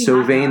a I'm crispy so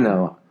hot vain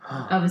dog though.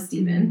 of a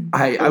Steven.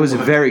 I was a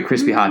very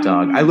crispy hot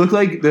dog. I look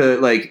like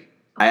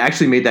I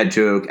actually made that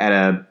joke at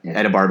a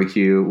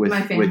barbecue with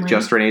My family.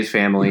 Just Renee's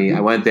family.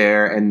 I went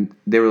there and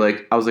they were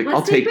like, I was like, Let's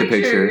I'll take the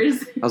picture.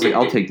 pictures. I was like,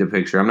 I'll take the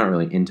picture. I'm not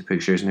really into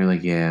pictures, and they're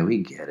like, yeah, we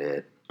get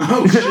it.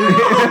 Oh shit! They're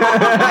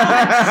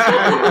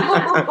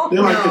like,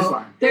 No. it's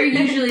fine. They're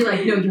usually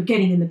like, no, you're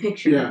getting in the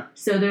picture. Yeah.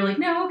 So they're like,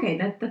 no, okay,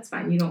 that's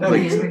fine. You don't That want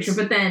to makes get in the sense.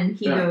 picture. But then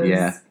he Yeah. goes.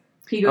 Yeah.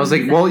 He goes. I was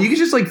like, well, you can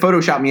just like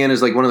Photoshop me in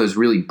as like one of those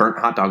really burnt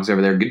hot dogs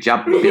over there. Good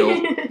job, Bill.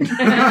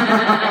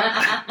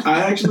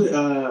 I actually,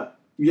 I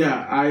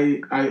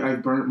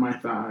burnt my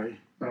thigh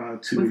 2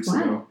 With weeks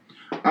what? ago.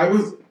 I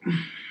was,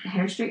 A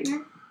hair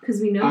straightener?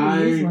 Because we know I-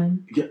 you use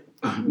one. yeah,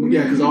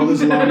 because all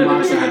this long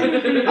locks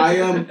I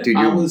had. Dude,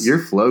 your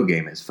flow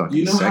game is fucking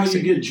You know sexy.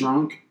 how you get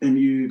drunk and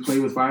you play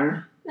with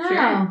fire?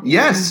 Oh.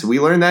 Yes, we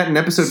learned that in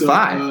episode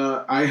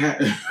 5. I had,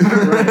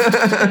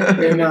 right.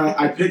 And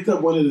I picked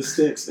up one of the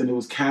sticks and it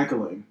was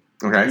cackling.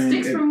 Okay.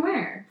 Sticks and- from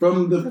where?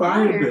 From the The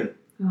fire fire. pit.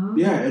 Oh.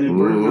 Yeah, and it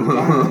burned my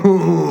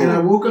thigh. And I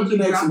woke up Did the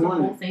you next drop the whole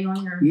morning. thing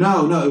on your...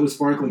 No, it was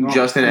sparkling off.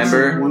 Just an And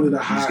ember? One of the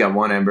You hot just got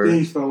one ember.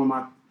 things fell on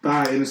my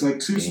thigh, and it's like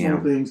two small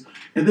Damn. things.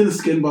 And then the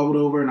skin bubbled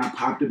over, and I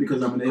popped it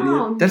because I'm an idiot.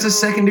 Oh, That's a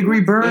no.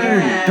 2nd-degree burn.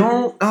 Yeah.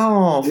 Don't.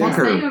 Oh, fuck Yeah.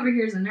 her. Staying over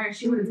here is a nurse.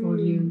 She would have told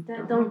you.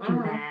 Don't do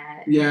that.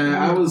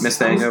 Yeah, I was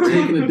Mustang over.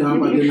 taking a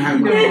dump. I didn't have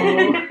my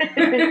phone.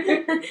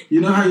 No. You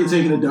know how you're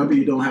taking a dump and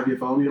you don't have your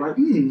phone? You're like,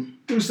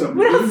 there's something.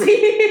 What else?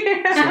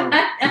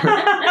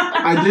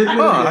 I did.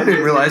 Oh, I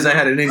didn't realize I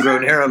had an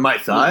ingrown hair on my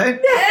thigh.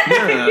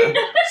 Yeah.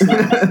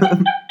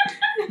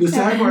 The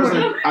sad part is,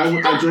 like,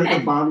 I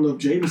drank a bottle of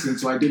Jameson,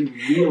 so I didn't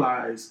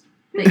realize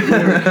That you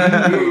where it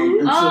came from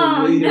until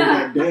Oh, later no.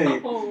 that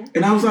day.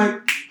 And I was like,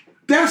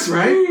 that's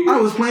right. I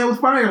was playing with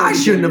fire. I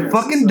shouldn't have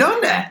fucking done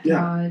that. Yeah.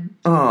 God.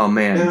 Oh,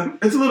 man. Yeah,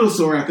 it's a little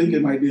sore. I think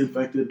it might be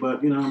infected,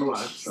 but I'm alive,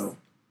 so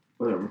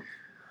whatever.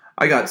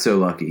 I got so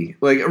lucky.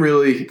 Like,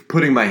 really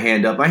putting my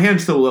hand up. My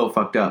hand's still a little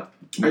fucked up.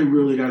 I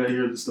really gotta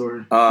hear the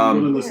story.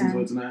 I'm gonna listen Yeah. to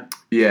it tonight.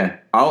 Yeah.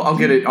 I'll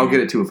get it. I'll get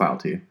it to a file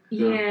to you.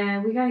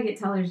 Yeah, we gotta get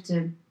tellers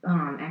to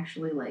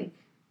actually like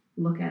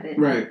look at it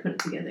Right. and put it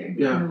together.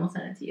 Yeah. And then we'll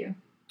send it to you.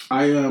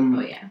 I'm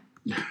Oh yeah.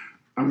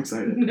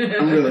 excited.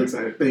 I'm really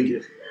excited. Thank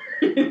you.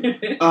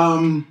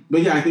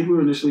 But yeah, I think we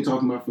were initially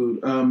talking about food.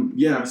 So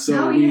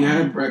Oh, we yeah.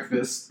 had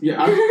breakfast.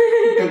 Yeah,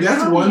 and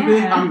that's Oh, one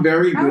thing yeah. I'm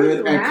very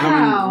good at wow.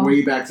 coming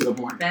way back to the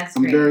point. That's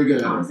I'm great. very good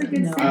That at was it. a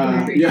good No.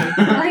 segue. Yeah.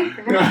 I like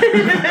that.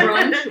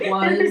 Brunch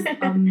was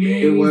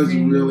amazing. It was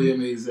really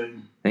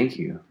amazing. Thank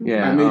you.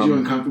 Yeah. I made you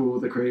uncomfortable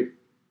with the crepe.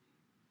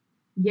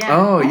 Yeah.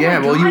 Oh, yeah.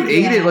 my Well, you God,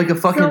 ate yeah. it like a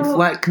fucking So-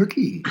 flat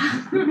cookie.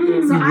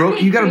 So I roll-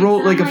 make you gotta crepes roll it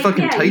and like I'm a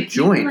fucking yeah, tight you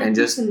joint can, like, and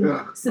put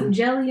just- some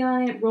jelly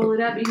on it, roll it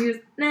up. And he goes,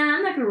 nah,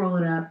 I'm not gonna roll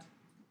it up.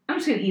 I'm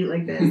just gonna eat it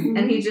like this.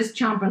 And he's just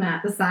chomping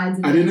at the sides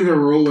of it. I didn't even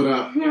roll it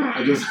up.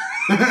 I just.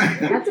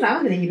 That's what I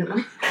was gonna eat it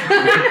like.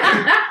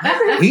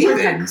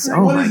 Heathens.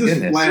 Oh, What my is this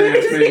goodness. flat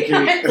ass pancake?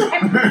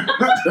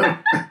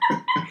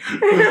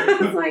 I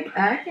was like,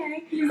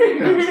 okay. He's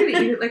like, I'm just gonna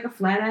eat it like a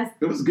flat ass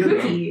It was good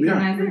though. cookie. Yeah,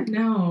 And I was like,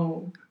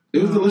 no.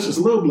 it was delicious.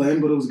 A little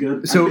bland, but it was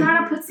good. So- You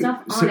gotta put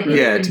stuff on so- it.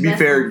 yeah, to be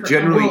fair,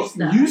 generally-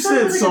 Well, you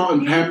said salt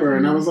and pepper,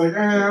 and I was like,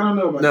 I don't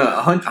know about No,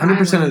 that.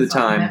 100% of the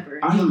time,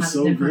 I am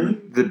so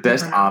good. the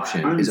best Different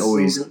option I'm is so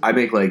always good. I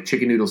make like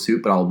chicken noodle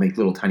soup, but I'll make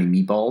little tiny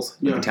meatballs,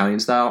 like Yeah. Italian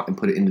style, and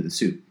put it into the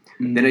soup.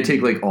 Mm. Then I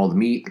take like all the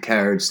meat, the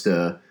carrots,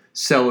 the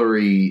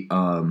celery,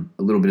 a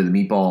little bit of the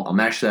meatball. I'll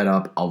mash that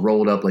up. I'll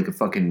roll it up like a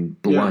fucking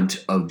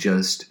blunt of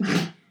just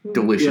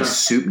delicious Yeah.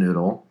 soup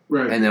noodle.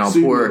 Right. and then I'll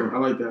Soup pour- noodle. I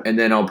like that. And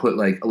then I'll put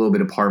like a little bit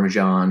of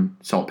Parmesan,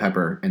 salt,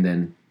 pepper, and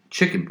then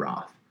chicken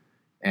broth.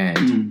 And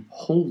Mm.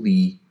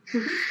 holy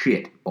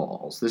shit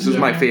balls. This was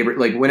my Yeah. favorite.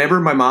 Like whenever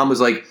my mom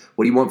was like,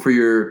 what do you want for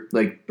your,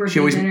 like, Birthday she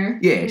always, dinner.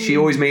 yeah, she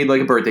always made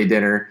like a birthday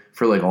dinner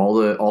for like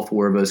all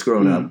four of us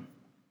growing up.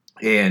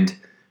 And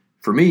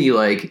for me,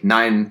 like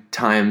 9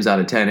 times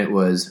out of 10, it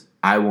was,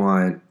 I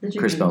want The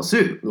chicken. Crispel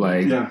soup.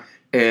 Like, Yeah.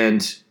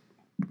 and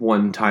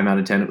 1 time out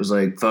of 10, it was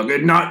like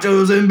fucking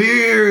nachos and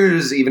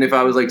beers. Even if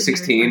I was like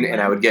 16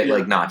 and I would get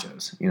like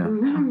nachos, you know,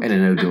 Mm-hmm. and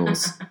then no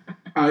duels.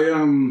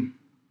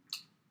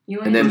 You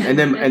And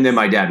then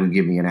my dad would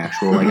give me an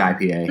actual like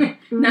IPA.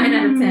 9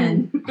 out of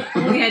 10.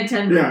 Only had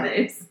 10 Yeah.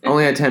 birthdays.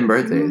 Only had 10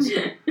 birthdays.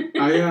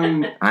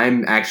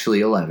 I'm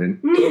actually 11.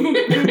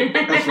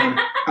 That's fine.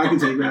 I can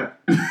take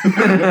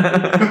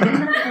that.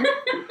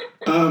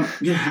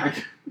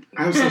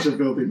 I have such a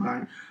filthy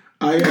mind.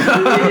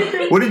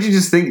 What did you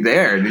just think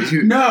there? Did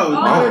you? No,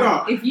 not at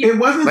all. If you, It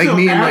wasn't Like until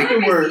me and, like-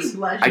 afterwards.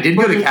 I did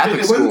go But to Catholic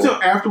it wasn't school.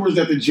 until afterwards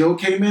that the joke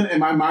came in, and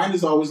my mind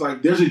is always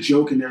like, "There's a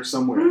joke in there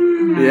somewhere."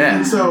 Yeah.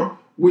 And so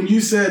when you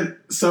said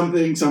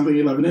something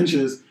 11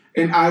 inches,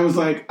 and I was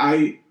like,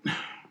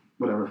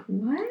 whatever.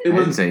 What? It I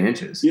didn't was, say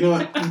inches. you know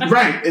what?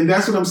 Right, and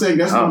that's what I'm saying.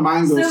 That's what Oh. my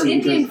mind goes So to.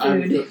 Indian because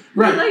I- food.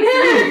 Right. Like,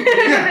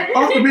 Yeah,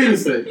 off the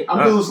Venus thing.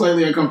 I'm feeling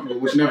slightly uncomfortable,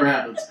 which never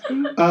happens.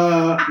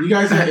 You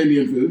guys had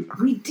Indian food.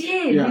 We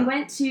did. Yeah. We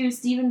went to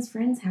Steven's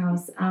friend's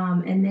house,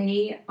 and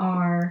they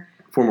are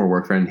Former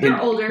work friend.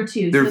 they're older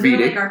too. They're so they're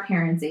Vedic. like our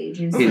parents'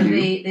 ages. So Hindu,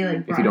 they like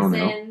if brought you don't us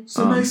know. in.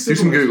 So nice Do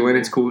some civilization. Googling.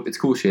 It's cool. It's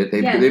cool shit.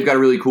 Yeah. They've got a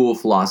really cool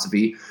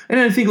philosophy. And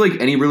I think like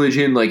any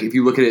religion, like if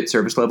you look at it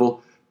surface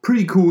level,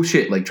 pretty cool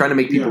shit. Like trying to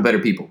make people Yeah. better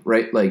people,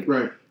 right? Like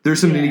Right. there's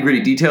some Yeah. nitty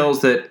gritty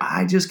details that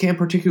I just can't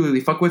particularly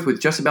fuck with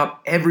just about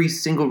every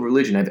single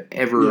religion I've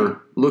ever Yeah.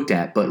 looked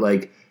at. But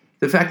like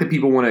the fact that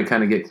people want to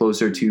kind of get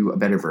closer to a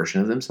better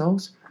version of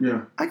themselves,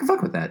 Yeah. I can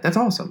fuck with that. That's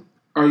awesome.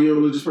 Are you a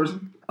religious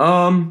person?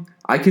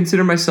 I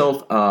consider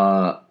myself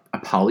a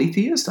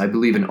polytheist. I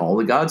believe in all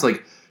the gods.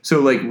 Like so,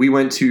 like we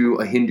went to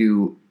a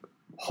Hindu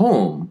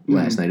home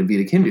last night, a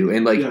Vedic Hindu,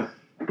 and like Yeah.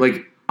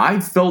 like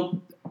I felt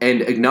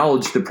and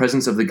acknowledged the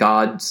presence of the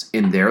gods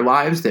in their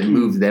lives that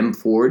move them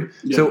forward.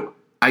 Yeah. So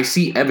I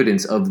see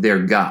evidence of their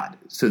god.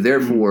 So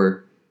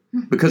therefore,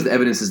 because the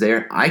evidence is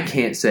there, I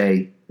can't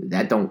say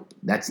that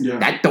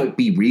don't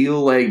be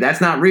real. Like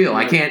that's not real.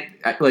 Right. I can't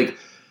like.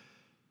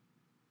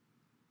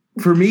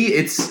 For me,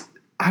 it's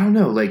I don't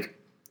know. Like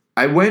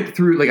I went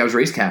through like I was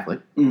raised Catholic.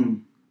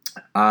 Mm.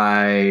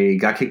 I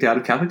got kicked out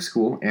of Catholic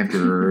school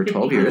after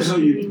 12 years. How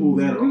you pull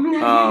that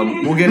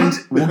off?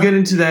 We'll get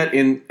into that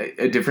in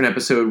a different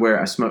episode where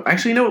I smoked.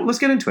 Actually, no, let's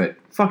get into it.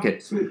 Fuck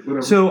it. Sweet,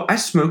 whatever. So I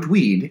smoked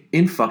weed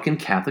in fucking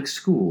Catholic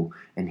school,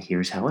 and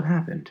here's how it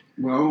happened.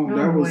 Well,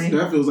 Oh,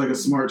 that feels like a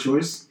smart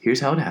choice. Here's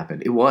how it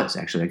happened. It was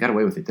actually. I got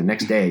away with it. The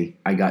next day,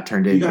 I got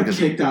turned in. You got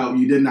kicked out.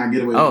 You did not get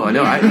away with Oh, it.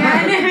 no,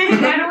 You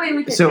got away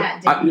with it So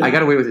that day. I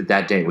got away with it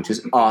that day, which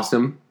is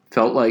awesome.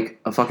 Felt like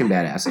a fucking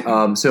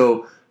badass.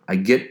 So I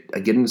get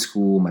into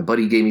school. My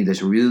buddy gave me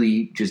this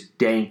really just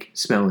dank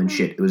smelling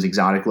shit. It was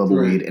exotic level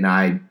Right. weed, and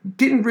I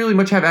didn't really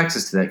much have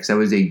access to that because I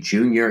was a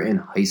junior in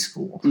high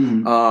school.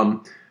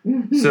 Mhm.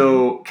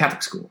 So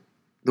Catholic school,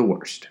 the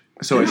worst.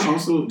 So Can I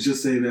also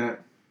just say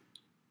that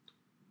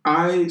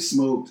I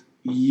smoked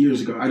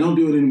years ago. I don't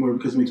do it anymore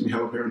because it makes me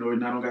hella paranoid,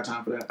 and I don't got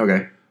time for that.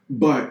 okay.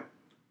 But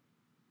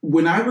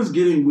when I was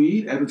getting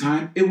weed at the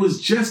time, it was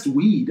just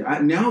weed.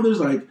 Now there's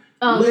like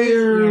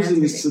layers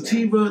and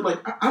sativa. Like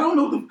I don't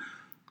know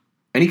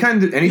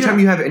Anytime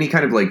you have any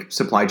kind of like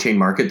supply chain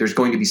market, there's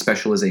going to be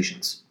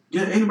specializations.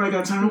 anybody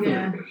got time for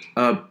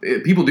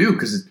that? People do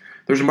because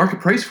there's a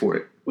market price for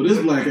it. Well, this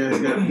black ass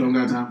guy don't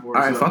got time for it.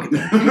 All right, so. fuck it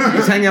then.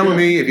 Just hang out with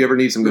me if you ever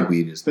need some good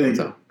weed. Just Thank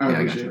so, you. I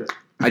got appreciate you. it.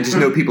 I just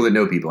know people that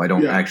know people. I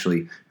don't Yeah.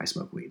 actually. I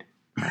smoke weed.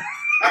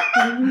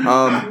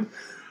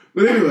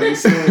 But anyway,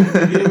 so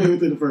get away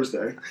with it the first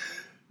day.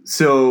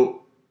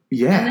 So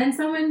yeah. And then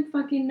someone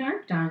fucking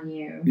narked on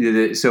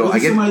you. So Was I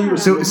it somebody you were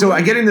get smoking so with?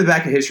 I get into the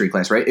back of history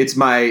class, right? It's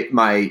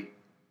my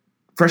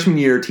freshman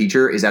year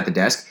teacher is at the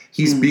desk.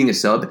 He's being a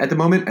sub at the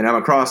moment, and I'm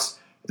across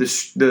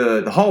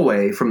the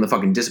hallway from the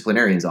fucking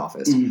disciplinarian's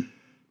office. Mhm.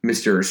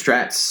 Mr.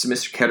 Stratz,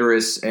 Mr.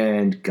 Ketteris,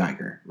 and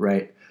Geiger,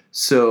 right?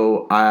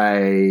 So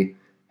I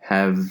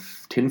have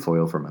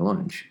tinfoil for my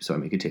lunch, so I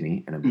make a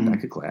tinny, and I'm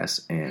back at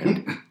class,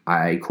 and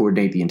I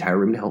coordinate the entire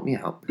room to help me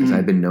out because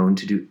I've been known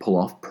to pull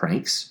off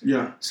pranks.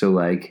 Yeah. So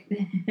like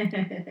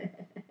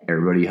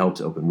everybody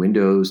helps open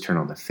windows, turn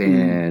on the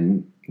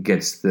fan,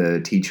 gets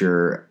the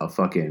teacher a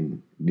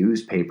fucking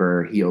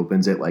newspaper. He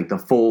opens it like the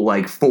full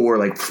like four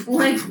like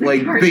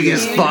big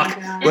as fuck.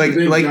 Like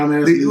Big dumbass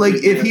like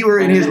newspaper. if he were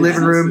in his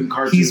living room, And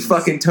cartoons. he's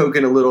fucking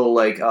toking a little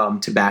like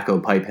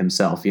tobacco pipe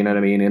himself. You know what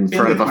I mean? In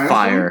front the of a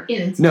classroom?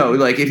 fire. No,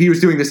 like if he was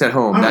doing this at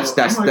home, Oh, that's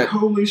I'm like, that.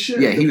 holy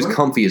shit. Yeah, he was What?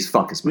 comfy as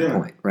fuck. Is my Yeah.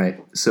 point,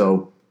 right?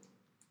 So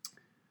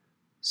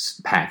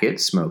pack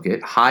it, smoke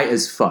it, high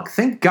as fuck.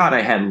 Thank God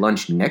I had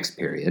lunch next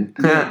period.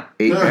 Yeah.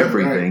 Ate Yeah,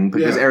 everything right.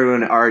 because Yeah.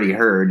 everyone already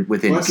heard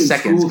within Fucking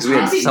seconds because we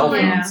had school's cell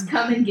People phones. like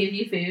come and give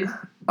you food.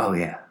 Oh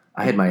yeah,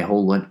 I had my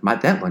whole lunch.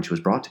 That lunch was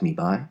brought to me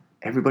by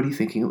everybody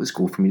thinking it was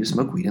cool for me to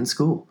smoke weed in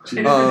school.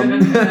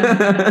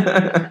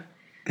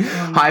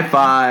 High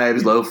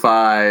fives, low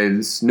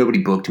fives. Nobody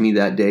booked me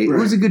that day. It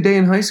was a good day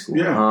in high school.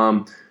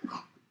 Yeah.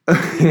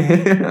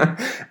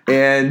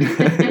 And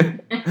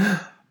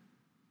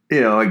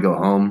I go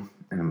home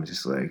and I'm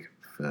just like,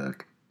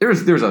 fuck. There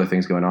was other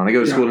things going on. I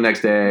go to school the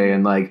next day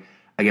and like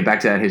I get back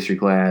to that history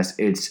class.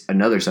 It's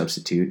another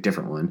substitute,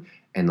 different one,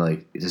 and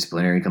like the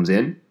disciplinarian comes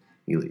in,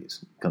 he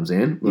leaves, comes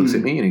in, looks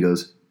at me, and he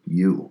goes,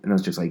 "You," and I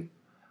was just like,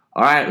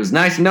 "All right, it was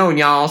nice knowing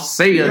y'all.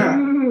 See ya." Yeah.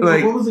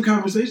 Like, What was the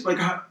conversation? Like,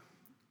 how?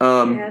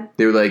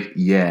 they were like,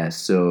 "Yeah,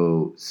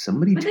 so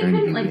somebody But they turned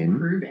couldn't you like in."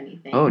 prove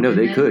anything. Oh no,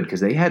 they Did could because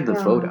they had the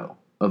Oh. photo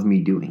of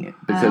me doing it.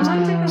 Because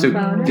Oh. so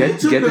They get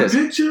took a this,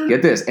 picture?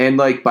 get this, and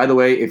like by the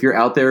way, if you're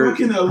out there,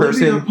 Fucking Olivia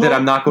person Pope. that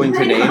I'm not going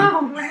to name,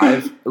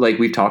 I've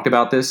we've talked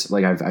about this.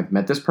 Like I've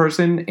met this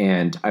person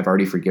and I've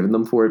already forgiven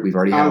them for it. We've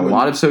already I had a wouldn't.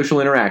 lot of social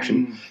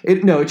interaction.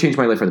 It changed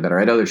my life for the better.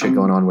 I had other shit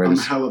going on where I'm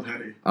this. hella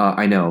petty.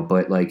 I know,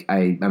 but like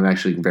I'm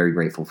actually very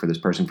grateful for this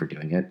person for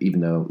doing it, even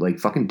though like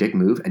fucking dick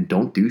move and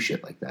don't do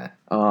shit like that.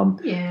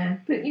 Yeah,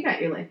 but you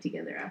got your life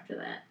together after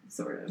that,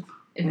 sort of.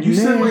 You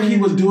said like he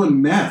was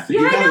doing meth.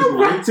 Yeah, he I got his know,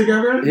 right? life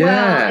together?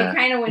 Yeah. Well, it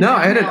kind of went No,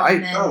 I had it- downhill I-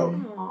 and then- Oh.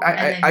 and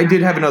then I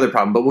did have back. another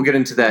problem, but we'll get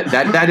into that.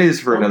 That is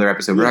for another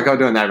episode. We're not going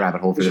down that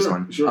rabbit hole for this Sure,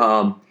 one.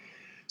 sure.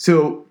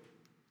 So,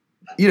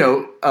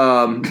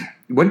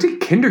 went to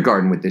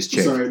kindergarten with this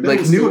chick. Sorry, that like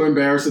was knew so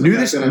embarrassing. knew the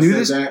this- fact that I knew said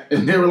this- that,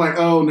 and they were like,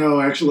 "Oh no,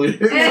 actually."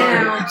 Sorry.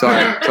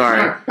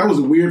 That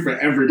was weird for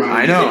everybody.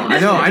 I know.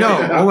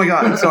 Oh my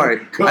god, I'm sorry.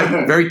 Go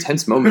ahead. Very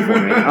tense moment for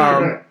me.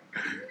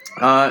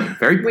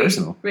 Very Wait,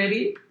 personal.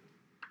 ready?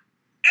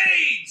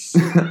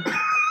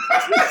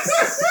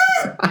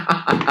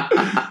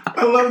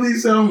 I love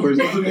these soundboards.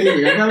 It's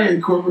amazing. I gotta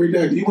incorporate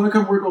that. Do you want to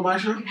come work on my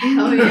show?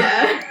 Oh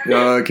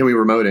yeah. Can we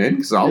remote in?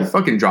 Because I'll Yeah.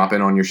 fucking drop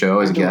in on your show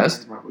as a I know,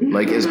 guest, probably.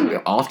 like as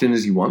often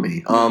as you want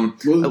me. I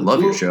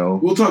love your show.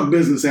 We'll talk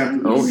business after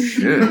this. Oh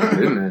shit!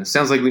 Goodness.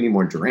 Sounds like we need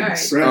more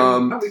drinks. Right.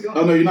 Are we going?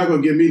 Oh no, you're not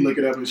gonna get me look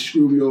it up and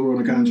screw me over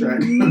on a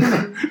contract.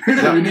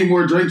 We need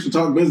more drinks to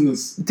talk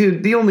business.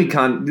 Dude,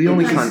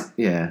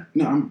 yeah.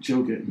 No, I'm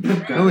joking.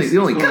 The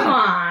only Come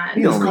on.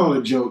 You Let's know- call it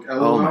a joke.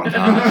 Oh my LOL.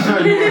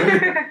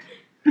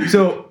 gosh.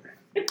 So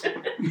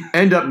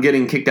end up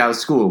getting kicked out of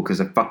school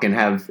because I fucking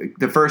have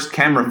the first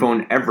camera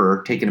phone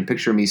ever taking a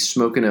picture of me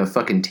smoking a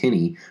fucking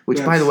tinny,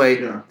 which, by the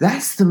way,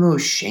 that's the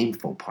most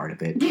shameful part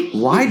of it.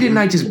 Why didn't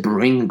I just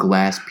bring a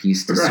glass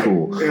piece to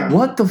school? Yeah.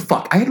 What the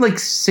fuck? I had like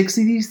 6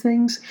 of these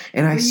things,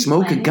 and I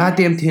smoke a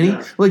goddamn tinny.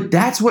 Yeah. Like,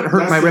 that's what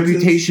hurt my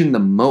reputation the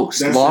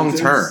most long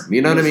term.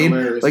 You know what I mean?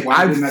 Hilarious. Like, Why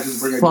I didn't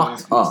just bring a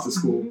glass fucked piece up. to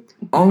school?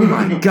 Oh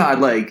my god,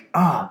 like,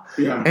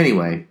 Yeah.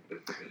 Anyway,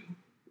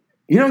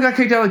 I got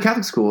kicked out of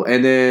Catholic school,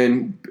 and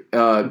then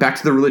back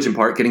to the religion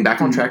part, getting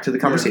back on track to the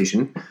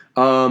conversation,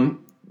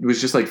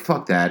 was just like,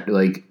 fuck that.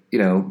 Like,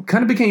 kind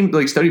of became,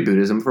 like, studied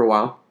Buddhism for a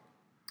while,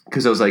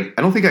 because I was like,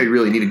 I don't think I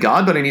really need a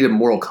God, but I need a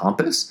moral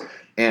compass.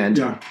 And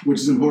which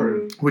is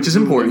important.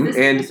 Is this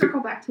and circle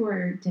back to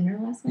our dinner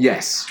last night?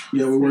 Yes.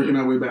 Yeah, we're working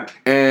our way back.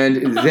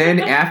 And then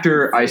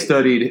after I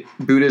studied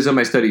Buddhism,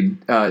 I studied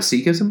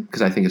Sikhism,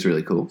 because I think it's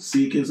really cool.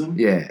 Sikhism?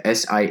 Yeah,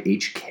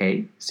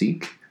 Sihk,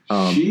 Sikh.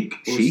 Sheik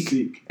or Sheik?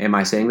 Sikh? Am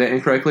I saying that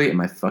incorrectly? Am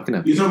I fucking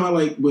up? You're talking about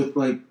like with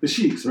like the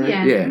sheiks, right?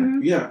 Yeah. Yeah. Mhm.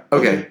 Yeah.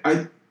 Okay.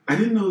 I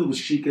didn't know it was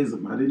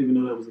Sheikism. I didn't even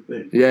know that was a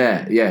thing.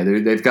 Yeah.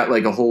 They've got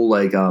like a whole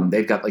like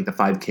they've got like the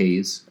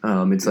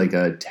 5Ks. It's like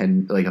a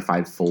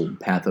 5-fold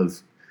path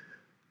of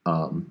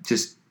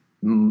just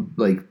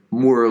like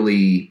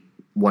morally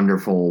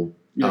wonderful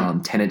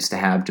tenets to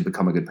have to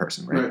become a good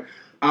person, right?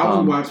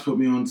 Our watch put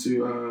me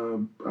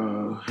onto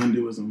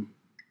Hinduism.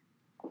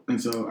 And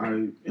so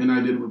I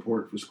did a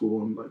report for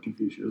school on like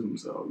Confucianism,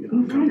 so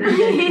I'm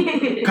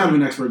kind of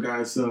an expert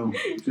guy, so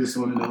just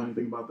want to know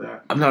anything about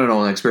that. I'm not at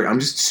all an expert. I'm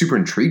just super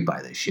intrigued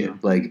by this shit. Yeah.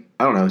 Like,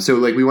 I don't know. So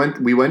like we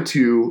went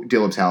to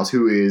Dilip's house,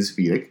 who is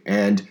Vedic,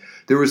 and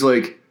there was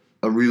like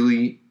a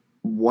really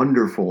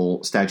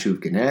wonderful statue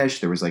of Ganesh.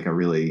 There was like a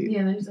really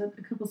there's a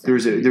couple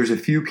statues. There's a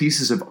few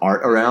pieces of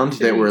art around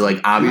that were like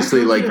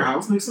obviously like their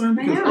house next time?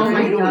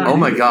 Oh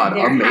my god,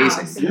 their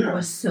amazing. House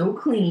was so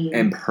clean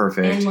and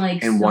perfect and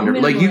like and so wonderful.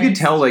 Like you could minimalist.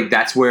 tell like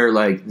that's where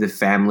like the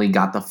family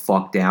got the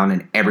fuck down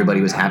and everybody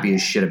was happy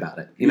as shit about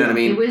it. You know what I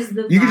mean? It was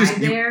the You could vibe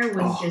just- you- there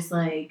was just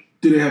like.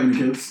 Do they have any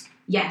kids?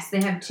 Yes,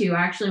 they have 2.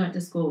 I actually went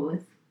to school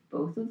with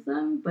both of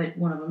them, but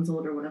one of them's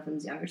older, one of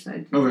them's younger. So I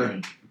didn't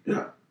Okay.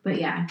 Yeah. But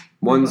yeah,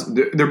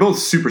 they're both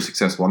super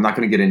successful. I'm not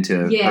going to get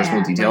into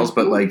personal details,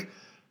 but like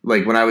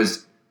when I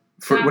was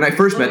when I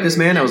first met this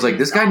man, I was like,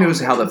 this guy knows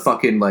how to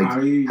fucking like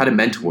how to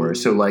mentor.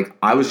 So like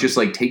I was just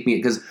like, take me,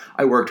 because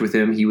I worked with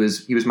him. He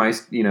was my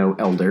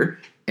elder,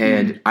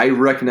 and I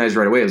recognized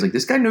right away. I was like,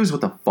 this guy knows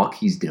what the fuck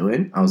he's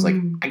doing. I was like,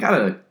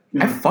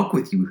 I fuck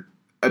with you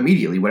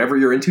immediately. Whatever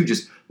you're into,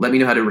 just let me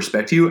know how to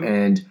respect you,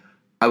 and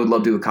I would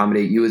love to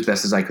accommodate you as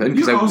best as I could,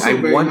 because I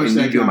want and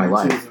need you in my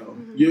life.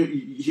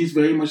 He's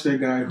very much that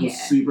guy who's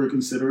super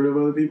considerate of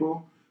other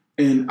people,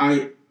 and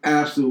I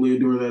absolutely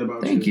adore that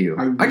about you. Thank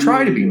you. I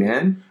try to be,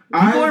 man.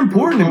 People are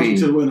important to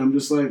me. I'm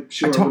just like,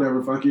 sure,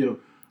 whatever, fuck you.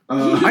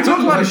 I talk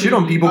a lot of shit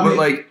on people, but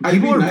like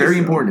people are nice, very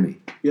important to me.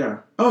 Yeah.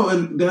 Oh,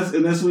 and that's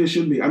the way it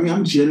should be. I mean,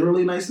 I'm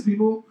generally nice to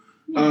people,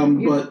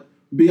 but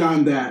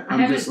beyond that,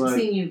 I'm just like. I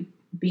haven't seen you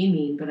be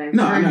mean, but I've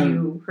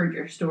heard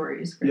your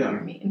stories where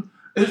you're mean.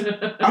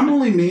 I'm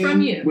only mean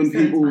From you, when so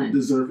people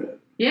deserve it.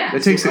 Yeah.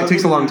 It takes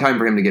a long time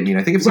for him to get mean.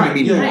 I think I've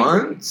seen you mean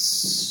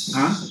once.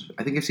 Huh?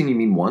 I think I've seen you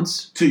mean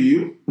once. To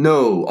you?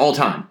 No, all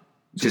time.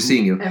 Just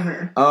seeing you.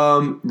 Ever. I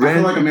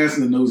feel like I'm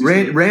asking the nosy.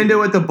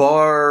 Rando at the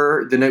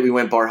bar the night we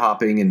went bar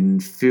hopping in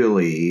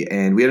Philly,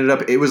 and we ended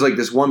up. It was like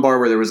this one bar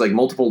where there was like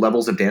multiple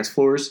levels of dance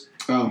floors.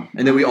 Oh.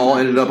 And then we all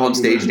ended up on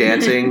stage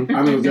dancing.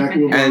 I know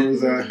exactly what bar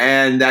was at.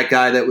 And that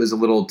guy that was a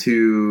little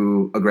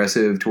too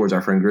aggressive towards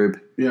our friend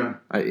group. Yeah.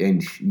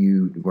 And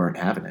you weren't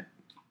having it.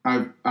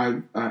 I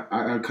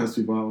cuss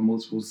people out in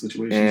multiple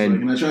situations,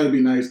 and I try to be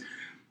nice.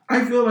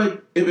 I feel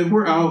like if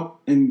we're out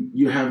and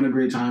you're having a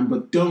great time,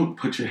 but don't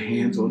put your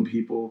hands on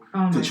people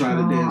to try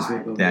to dance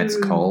with them. That's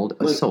called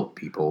assault,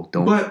 people.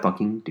 Don't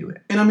fucking do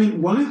it. And I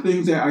mean, one of the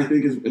things that I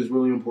think is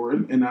really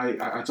important, and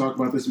I talked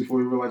about this before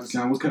we realized the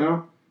sound was cut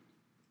out,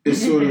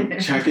 is sort of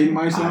checking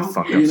myself.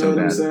 You know what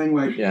I'm saying?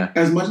 Like,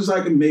 as much as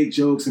I can make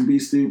jokes and be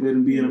stupid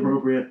and be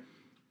inappropriate,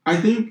 I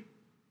think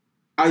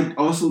I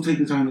also take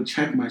the time to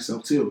check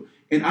myself too.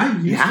 And I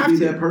used to be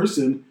that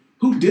person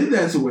who did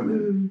that to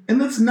women. And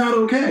that's not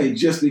okay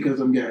just because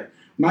I'm gay.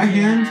 My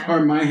hands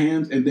are my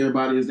hands and their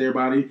body is their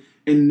body.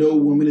 And no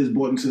woman is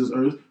brought into this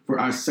earth for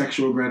our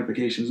sexual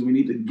gratifications. We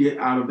need to get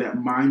out of that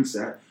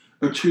mindset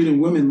of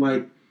treating women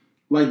like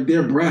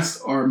their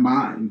breasts are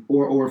mine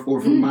or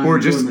for mine. Or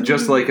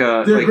just like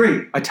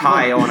a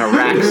tie on a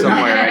rack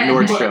somewhere at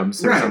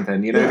Nordstrom's or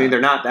something. You know what I mean? They're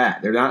not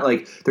that. They're not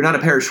a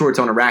pair of shorts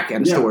on a rack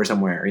at a store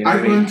somewhere. You know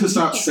I've learned to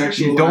stop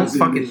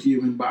sexualizing the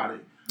human body.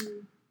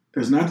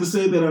 That's not to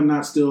say that I'm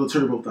not still a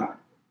turbo thought.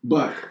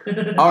 But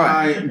All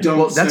right. I don't.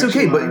 Well, that's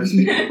okay, but sexualize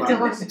you- people's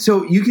bodies.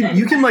 So you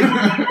can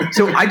like.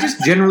 So I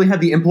just generally have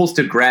the impulse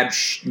to grab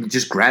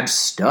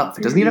stuff.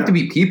 It doesn't even have to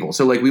be people.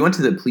 So like we went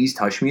to the Please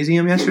Touch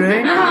Museum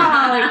yesterday,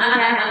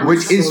 yeah.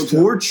 which is So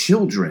for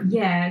children.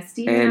 Yeah,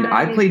 Steve And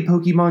I played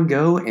Pokemon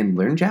Go and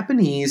learned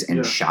Japanese and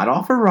Yeah. shot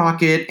off a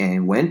rocket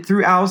and went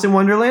through Alice in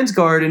Wonderland's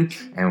garden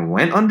and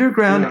went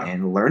underground Yeah.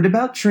 and learned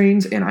about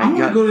trains and I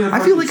wanna go to that I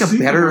feel like a fucking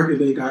better supermarket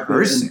they got there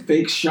person. and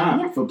fake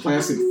shop for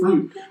plastic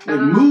fruit. Like,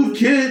 Um, move,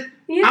 kid,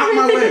 out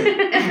my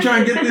way. I'm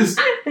trying to get this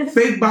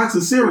fake box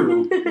of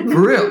cereal.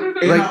 for real.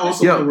 And Like I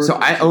also yo, wanna work so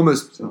with I you,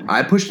 almost so.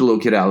 I pushed a little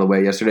kid out of the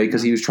way yesterday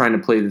because he was trying to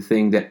play the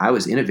thing that I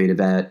was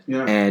innovative at.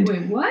 Yeah. And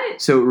Wait, what?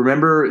 so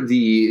remember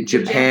the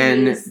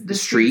Japan Japanese- the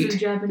streets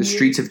of Japanese- the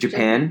streets of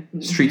Japan,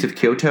 Japan- streets of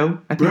Kyoto,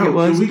 I think Bro, it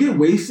was. can we get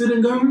wasted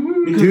and go?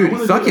 Because I Dude,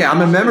 wanna fuck do yeah,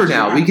 I'm a member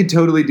now. We could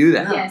totally do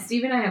that. Yeah,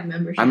 Steve and I have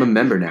membership. I'm a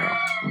member now.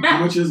 How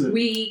much is it?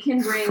 We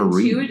can bring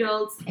Free. 2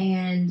 adults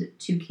and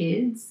 2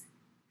 kids.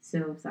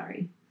 So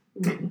sorry.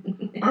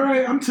 All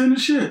right, I'm 10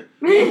 as shit.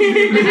 Look,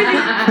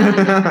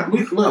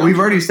 We've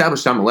already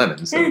established I'm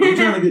 11, so I'm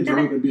trying to get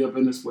drunk and be up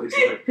in this place.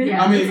 Like,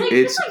 Yeah, I mean, it's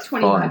it's like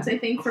 20 fun. bucks, I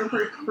think, per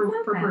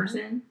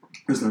person.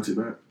 it's not too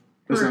bad.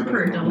 It's not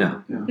Per bad.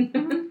 adult. No.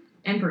 Yeah.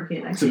 And per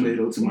kid, I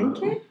think.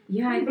 Tomato.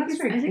 Yeah, I think Bucks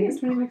it's, for a I think it's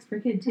kid. $20 per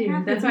kid too.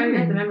 Half That's a why we got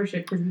the human.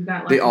 membership because we've got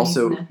lots They of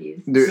also- nieces and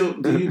nephews. They're- So,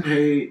 do you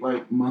pay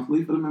like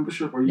monthly for the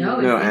membership, or you?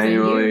 No, no, it's a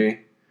annually.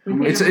 We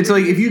paid It's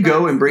like if you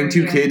go and bring $150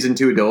 2 per kids and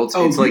 2 adults,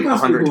 it's you like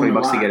must be $120 going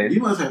bucks to a get lot. in. You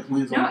must have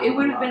plans. No, on it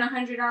would have a been lot.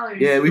 $100.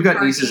 Yeah, we've for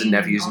got nieces and parking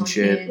nephews all and the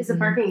shit. kids Is the and-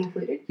 parking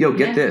included? Yo,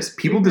 get Yeah. this.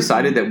 People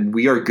decided that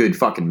we are good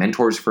fucking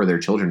mentors for their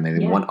children. They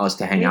Yeah. want us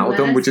to hang They out with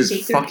let them, us which is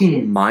take their fucking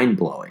kids.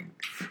 mind-blowing.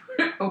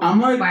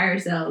 I'm like- by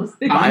ourselves.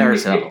 By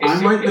ourselves.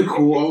 I'm like the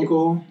cool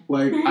uncle.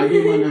 Like, I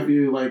gave my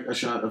nephew like a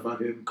shot of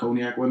fucking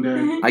cognac one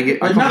day. I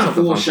get Like, I not a fucked up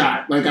the full function.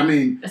 shot. Like, I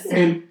mean, A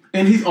sip.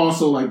 and he's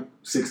also like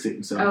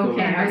 16. So I feel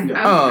Okay, like, I was,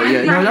 yeah. Oh, I was yeah, no,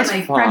 thinking, that's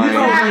like, fine. pregnant.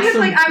 Oh, I was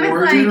like, You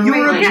were wait,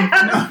 like-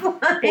 I was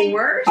like,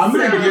 Worse. I'm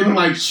not getting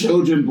like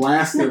children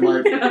blasted.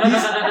 Like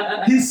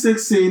he's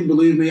 16.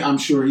 Believe me, I'm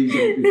sure he's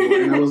done it before.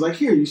 And I was like,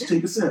 here, you should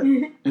take a sip.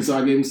 And so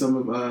I gave him some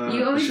of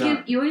You a always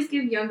shot.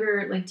 give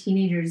younger like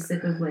teenagers a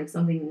sip of like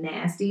something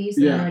nasty,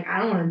 so Yeah. they're like, I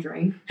don't want to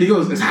drink. He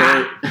goes, it's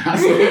hot. I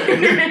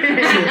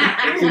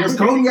said, he goes,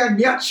 cognac,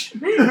 bitch.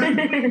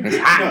 It's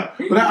hot.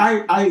 But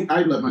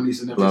I let my niece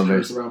and nephews Love it.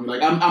 curse around me.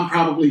 Like I'm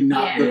probably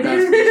not the Yeah.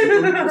 best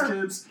person for those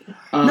kids.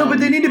 No, but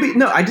they need to be.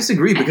 No, I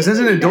disagree because as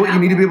an think adult, that you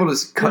need to be out. able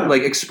to Yeah.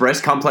 like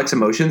express complex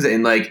emotions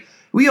and like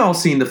we all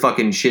seen the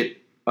fucking shit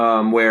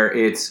where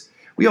it's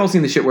we all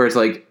seen the shit where it's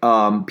like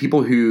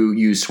people who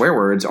use swear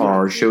words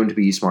are shown to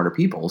be smarter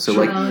people. So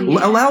Sure. like Oh,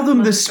 yeah. allow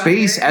them the Motherfucker.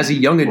 space as a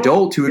young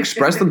adult to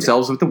express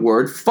themselves with the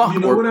word fuck You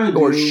know what I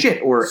or do?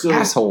 shit or So,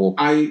 asshole.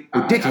 I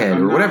Or dickhead I'm or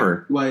not,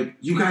 whatever. Like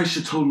you guys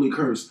should totally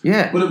curse.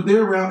 Yeah. But if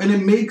they're around, and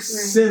it makes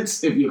Right.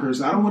 sense if you're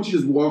cursing. I don't want you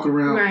just walking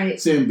around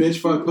Right. saying bitch,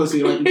 fuck,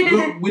 pussy. Like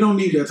we don't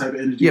need that type of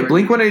energy. Yeah, right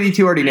Blink now.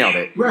 182 already nailed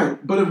it. Right,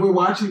 but if we're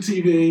watching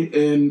TV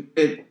and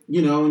it,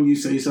 and you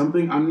say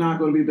something, I'm not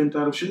going to be bent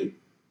out of shape.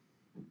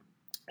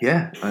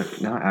 Yeah.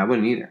 No, I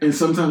wouldn't either. And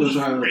sometimes I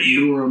try to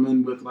lure them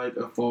in with like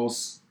a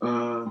false,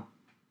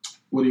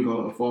 what do you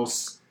call it? A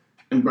false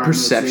environmental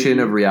Perception safety.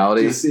 of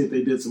reality. Just see if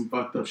they did some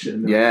fucked up shit.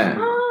 Yeah.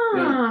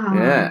 Ah.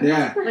 Yeah.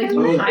 Yeah. Like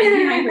Oh, you yeah. hide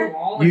behind the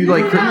wall. You,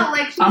 like,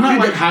 I'm not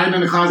like hiding in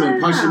the closet and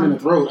punching him in the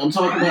throat. I'm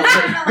talking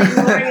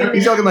about.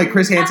 He's talking like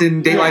Chris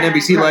Hansen, Dateline Yeah.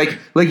 NBC,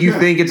 like you Yeah.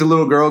 think it's a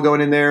little girl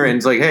going in there and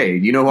it's like, hey,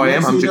 you know who I am? I'm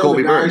Next thing you know,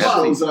 Jacoby the guy Bird.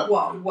 shows up.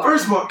 Whoa.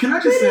 First of all, can I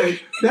just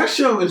say that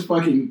show is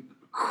fucking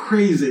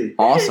crazy.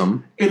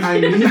 Awesome. And I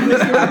need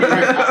this.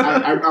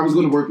 I was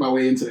going to work my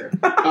way into there.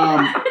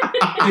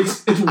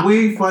 It's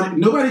way funny.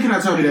 Nobody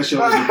cannot tell me that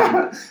show isn't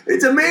funny.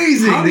 It's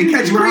amazing. How They do you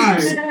catch drive?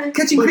 creeps.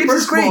 Catching But creeps is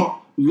first of great.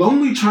 all,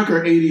 Lonely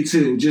Trucker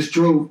 82 just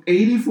drove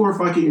 84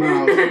 fucking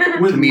miles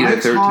with To meet a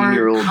Mike's Hard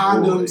 13-year-old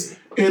condoms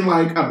and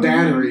like a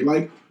battery,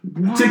 like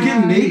to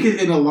get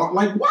naked in a lot.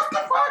 Like what the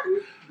fuck?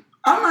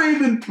 I'm not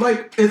even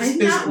like I've it's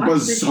not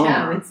watched the show.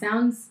 bizarre It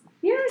sounds.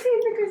 You ever seen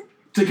the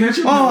to catch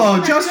a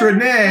Oh, just I've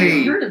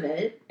Renee. heard of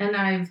it, and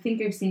I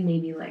think I've seen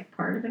maybe like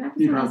part of an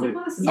episode. You I was like, probably-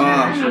 well, this is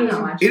Yeah. I'm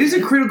not watching It is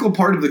a critical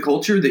part of the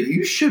culture that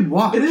you should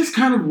watch. It is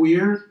kind of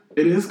weird.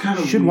 It is kind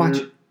of Should weird. watch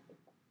it.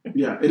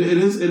 Yeah, it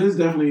is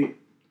definitely.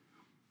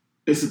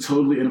 It's a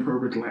totally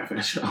inappropriate to laugh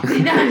at show.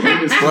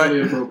 It's But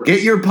totally inappropriate.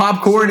 Get your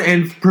popcorn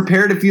and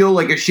prepare to feel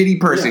like a shitty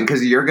person Yeah.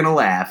 because you're gonna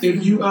laugh.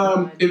 If you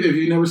if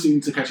you've never seen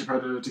To Catch a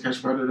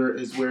Predator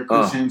is where Chris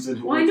Oh. Hansen,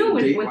 who Well, I works know for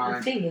what the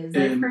Dateline. thing is.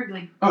 and- I've heard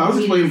like. Oh, I was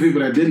explaining to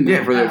people that didn't know.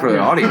 Yeah, for the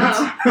Yeah. audience.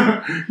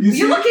 You see-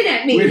 You're looking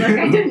at me Wait. like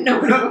I didn't know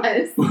what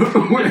it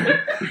was.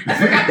 I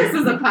forgot this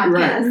was a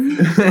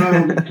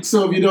podcast.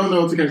 So if you don't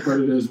know, To Catch a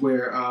Predator is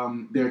where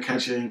they're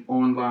catching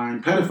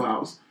online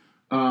pedophiles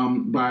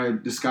by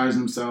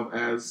disguising themselves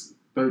as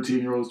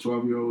 13-year-olds,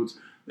 12-year-olds.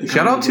 They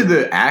Shout come out to over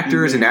the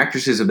actors and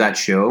actresses of that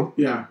show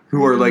Yeah.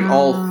 who are like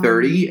all Wow.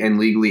 30 and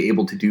legally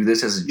able to do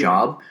this as a Yeah.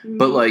 job,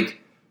 but like,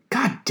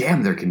 god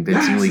damn, they're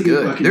convincingly That's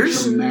good. fucking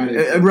There's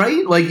traumatic.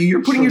 right, like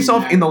you're putting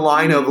yourself in the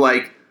line of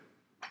like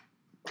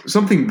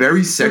something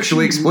very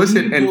sexually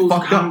explicit and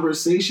fucked up.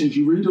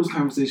 You read those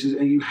conversations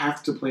and you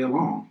have to play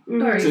along. All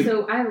right,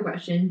 so I have a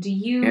question. Do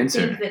you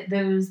Answer. think that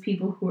those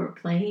people who are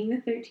playing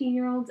the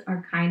 13-year-olds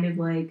are kind of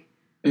like...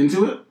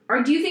 Into it?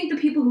 Or do you think the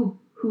people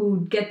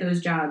who get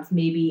those jobs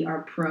maybe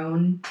are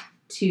prone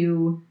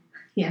to...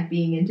 Yeah,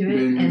 being into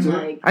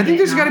it. I think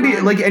there's got to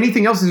be, like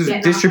anything else, there's a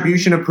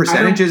distribution of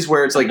percentages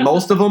where it's like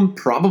most of them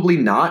probably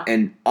not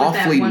and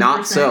awfully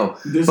not so.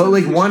 But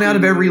like 1 out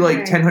of every like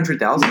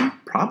 100,000,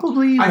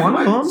 probably one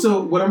of them.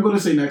 So what I'm going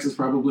to say next is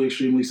probably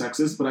extremely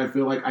sexist, but I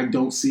feel like I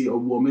don't see a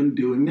woman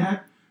doing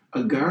that.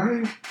 A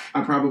guy,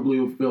 I probably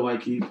would feel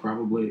like he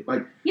probably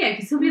like... Yeah,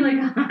 because he'll be like,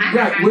 I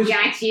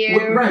got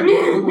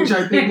you. Which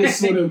I think is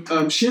sort of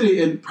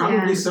shitty and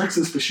probably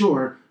sexist for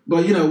sure.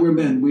 But, you know, we're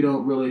men. We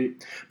don't really...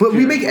 But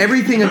we make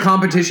everything a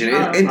competition.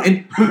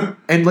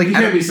 And like... You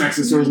can't be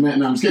sexist towards men.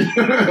 No, I'm just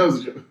kidding. That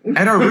was a joke.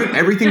 At our root,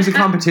 everything's a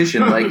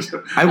competition. Like,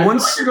 I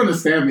once... feel like you're going to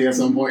stab me at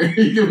some point.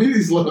 You give me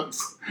these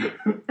looks.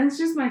 That's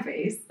just my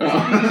face.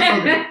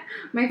 Okay.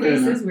 My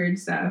face is weird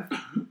stuff.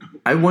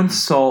 I once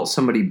saw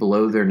somebody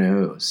blow their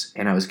nose,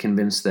 and I was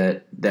convinced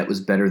that that was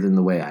better than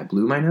the way I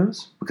blew my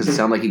nose, because it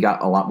sounded like he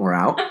got a lot more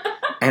out.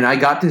 And I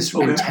got this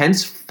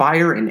intense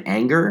fire and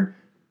anger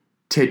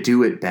to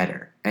do it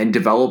better and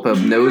develop a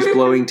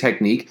nose-blowing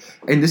technique.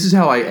 And this is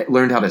how I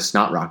learned how to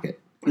snot rocket.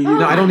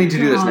 No, I don't need to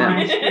do this now.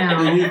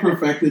 And you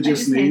perfected your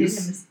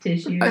sneeze.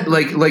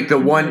 Like the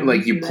one,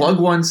 like you plug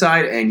one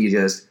side and you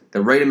just,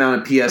 the right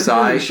amount of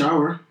PSI.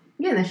 Shower.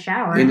 Yeah, the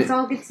shower. And it's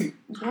all gets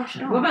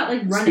washed off. What about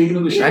like running? Speaking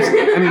of the shower.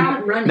 I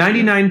mean,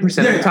 99%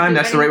 of the time,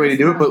 that's the right way to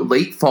do it. But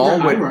late fall,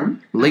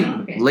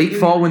 late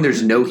fall when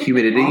there's no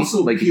humidity,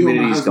 like the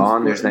humidity's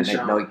gone, there's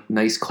that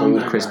nice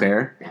cold, crisp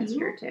air. That's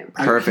true too.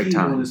 Perfect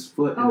time.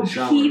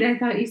 Pete, I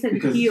thought you said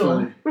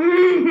peel.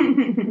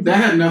 That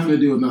had nothing to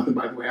do with nothing,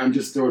 by the way. I'm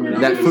just throwing it out.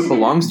 That foot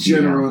belongs to you.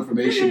 General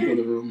information for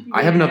the room.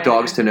 I have enough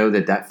dogs to know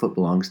that foot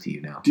belongs to you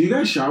now. Do you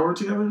guys shower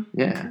together?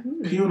 Yeah.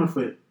 Pee on a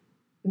foot.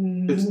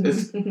 It's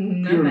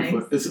no, nice.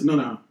 It's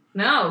no.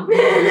 No.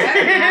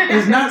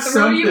 It's not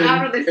something. You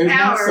out of the shower. It's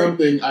not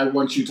something I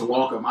want you to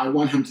welcome. I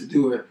want him to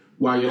do it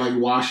while you're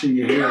like washing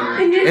your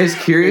hair. As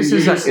curious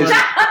as you're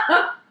like,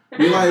 oh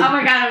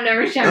my god, I've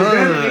never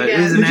showered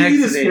again. Did you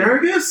eat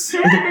asparagus?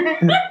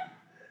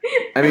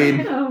 I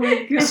mean, oh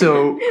my god.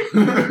 So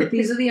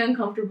these are the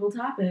uncomfortable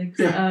topics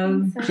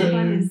of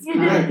Jay's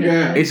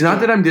Yeah. It's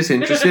not that I'm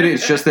disinterested.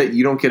 It's just that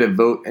you don't get a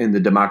vote in the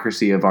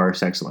democracy of our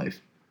sex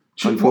life.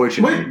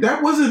 Unfortunately. Wait,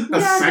 that wasn't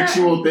a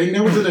sexual thing.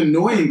 That was an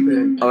annoying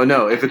thing. Oh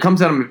no! If it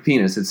comes out of my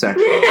penis, it's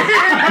sexual.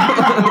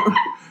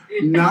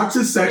 Not to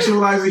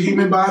sexualize a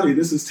human body.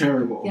 This is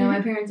terrible. Yeah, my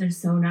parents are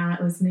so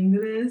not listening to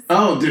this.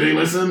 Oh, did they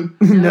listen?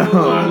 No.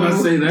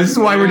 Let's say that. This is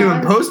why we're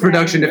doing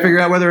post-production to figure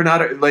out whether or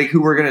not, like,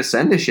 who we're going to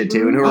send this shit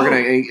to and who we're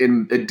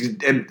going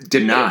to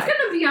deny. It's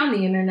going to be on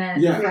the internet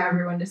for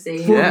everyone to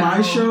see. For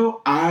my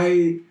show,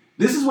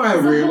 this is why I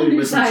rarely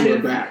listen to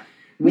it back.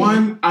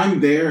 One, I'm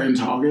there and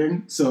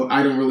talking, so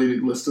I don't really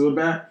listen to it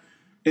back.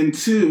 And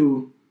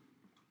two,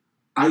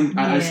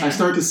 I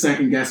start to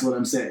second guess what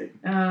I'm saying.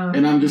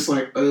 And I'm just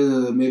like,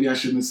 maybe I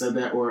shouldn't have said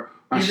that, or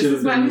I should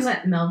have done this. This is why we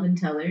let Melvin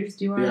Tellers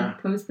do our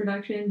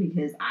post-production,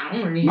 because I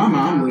don't really. My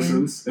mom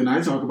listens, and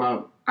I talk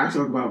about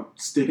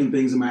sticking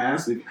things in my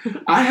ass.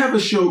 I have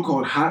a show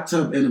called Hot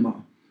Tub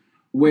Enema,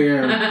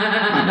 where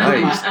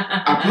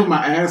I put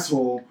my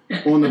asshole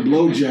on the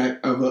blowjack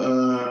of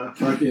a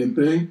fucking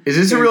thing. Is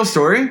this a real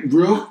story?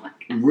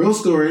 Real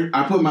story.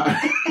 I put my.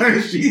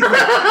 She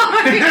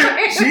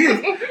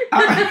is.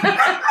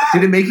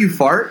 Did it make you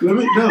fart? Let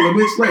me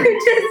explain.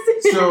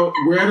 So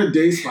we're at a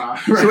day spa.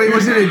 Right? So wait,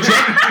 was it a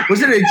jet?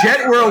 Was it a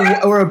jet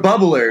or a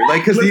bubbler?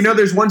 Like, because you know,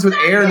 there's ones with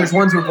air and there's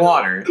ones with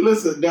water.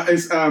 Listen, it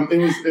was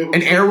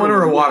an air one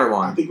or a water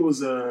one. I think it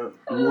was a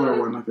water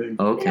one. I think.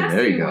 Okay,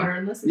 there you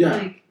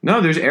go.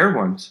 No, there's air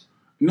ones.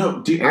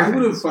 No, dude, I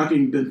would have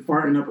fucking been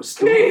farting up a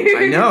storm.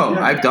 I know.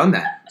 Yeah. I've done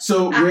that.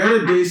 So we're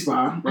at a day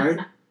spa, right?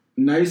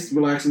 Nice,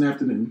 relaxing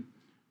afternoon.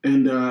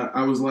 And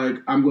I was like,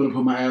 I'm going to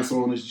put my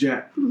asshole on this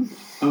jet.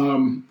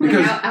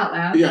 Because out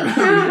loud. Yeah.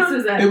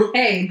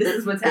 This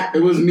is what's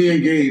happening. It was me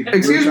and Gabe.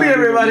 Excuse me,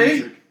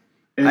 everybody.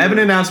 And I have an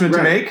announcement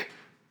to make.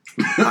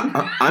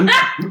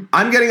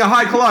 I'm getting a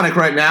high colonic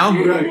right now.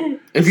 Right.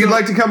 If you'd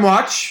like to come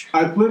watch,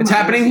 it's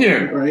happening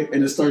here. Right,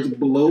 and it starts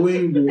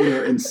blowing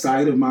water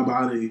inside of my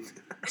body.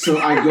 So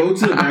I go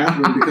to the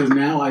bathroom because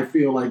now I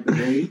feel like the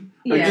pain.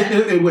 Like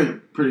it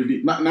went pretty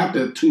deep. Not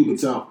the tube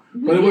itself,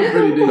 but it went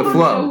pretty deep. The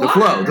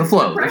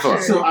flow.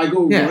 So I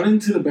go running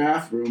to the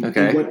bathroom,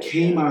 and what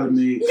came out of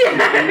me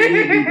can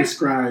only be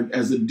described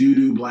as a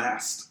doo-doo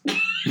blast.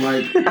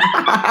 Like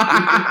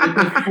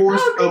the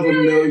force of a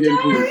million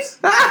poops.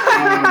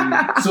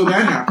 So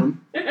that happened.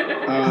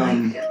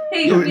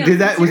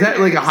 Was that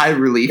like a high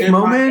relief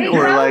moment,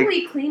 or like?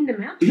 Cleaned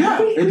him out. Yeah,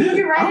 it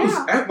did. I was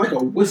at like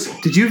a whistle.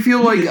 Did you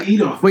feel like?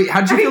 Wait,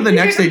 how did you feel the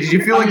next day? Did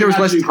you feel like there was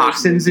less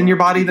toxins in your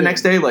body the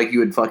next day? Like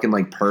you had fucking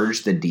like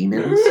purged the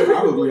demons?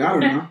 Probably. I don't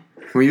know.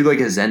 Were you like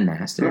a Zen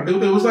master? It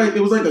was like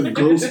a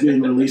ghost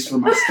being released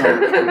from my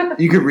stomach.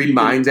 You could read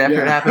minds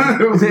after it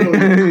happened? It was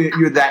really-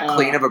 You're that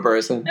clean of a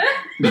person.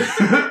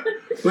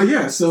 But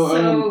yeah,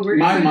 so we're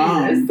my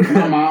gonna do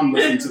this. mom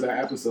listened to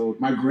that episode.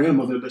 My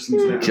grandmother listened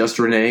to that. Just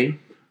Renee,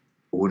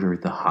 order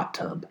the hot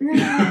tub.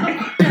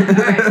 I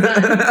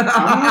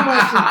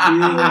don't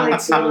know if I should be like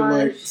sort of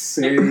like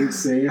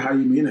say how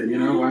you mean it. You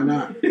know, why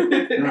not?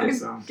 Yeah,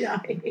 so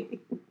Dying.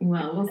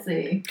 Well, we'll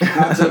see.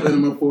 hot tub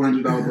and a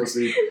 $400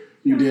 pussy.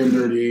 You damn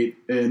dirty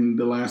 8, and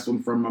the last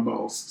one from my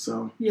balls.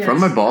 So Yes.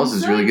 From My Balls I'm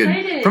is so really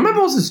excited. good. From My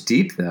Balls is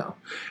deep, though.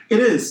 it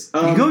is.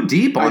 You go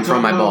deep I on talk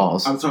From My about-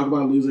 Balls. I talk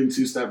about losing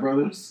 2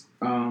 stepbrothers.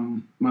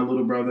 My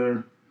little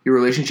brother. Your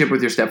relationship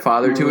with your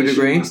stepfather, my to a relationship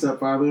degree. with My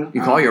stepfather.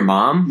 You call your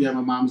mom. Yeah,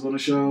 my mom's on the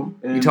show.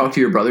 And You talk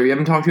to your brother. You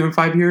haven't talked to him in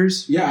 5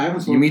 years. Yeah, I haven't.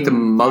 You spoken meet to the him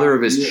in mother 5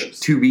 of his years.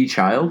 to-be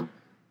child.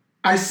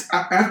 I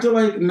after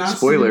like not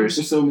Spoilers.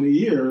 seeing him for so many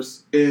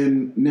years,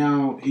 and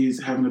now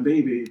he's having a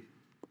baby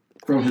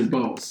from his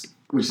balls,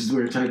 which is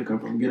where title come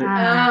from. Get it?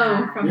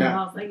 Oh, from Yeah. the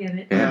balls. I get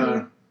it.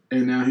 Yeah.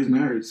 And now he's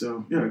married,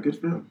 so yeah, good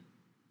for him.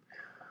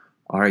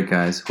 All right,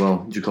 guys.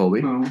 Well,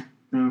 Jacoby, No,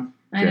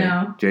 I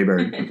know. Jay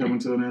Bird, we're coming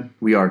to an end.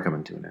 we are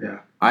coming to an end. Yeah.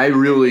 I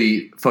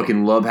really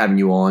fucking love having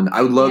you on.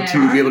 I would love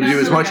to be able to do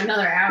as Like much.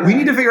 Another hour. We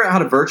need to figure out how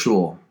to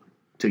virtual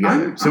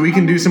together, so we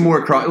can do some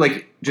more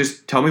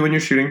just tell me when you're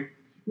shooting.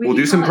 We'll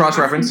do some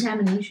cross-reference.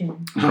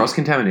 Contamination.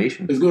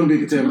 Cross-contamination. It's going to be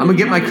contaminated. I'm gonna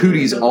get my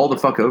cooties all the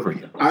fuck over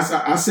you.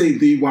 I say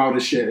the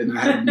wildest shit, and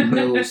I have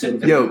no sort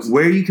of. Yo,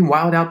 where you can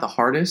wild out the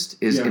hardest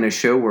is Yeah. in a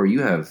show where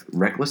you have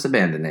reckless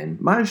abandon in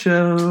my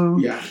show.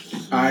 Yeah,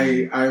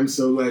 I am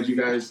so glad you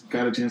guys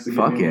got a chance to get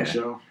Fuck me on yeah. the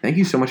show. Thank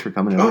you so much for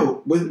coming over.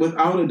 Oh,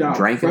 without a doubt,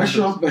 Drank fresh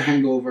it. off the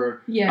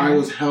hangover, Yeah. I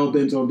was hell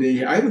bent on being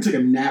here. I even took a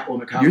nap on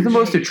the couch. You're the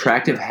most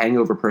attractive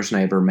hangover person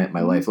I ever met in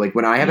my life. Like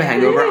when I have a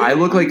hangover, I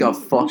look like a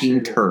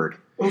fucking turd.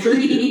 Well,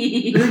 thank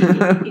you.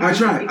 I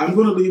tried. I'm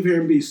going to leave here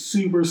and be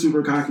super,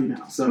 super cocky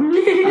now. So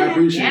I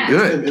appreciate Yeah. the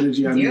Good.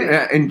 energy I need. Do it.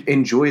 Yeah, and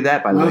enjoy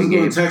that, by the I was way,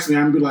 going Gabe. to text me.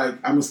 I'm going to be like,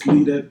 I must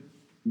leave that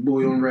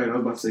boy on red. I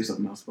was about to say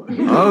something else, but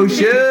Oh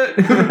shit!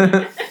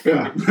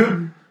 yeah.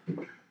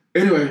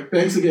 Anyway,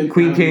 thanks again,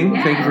 Queen King,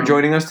 Yeah. thank you for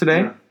joining us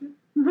today.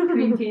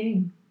 Queen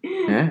King.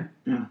 Yeah,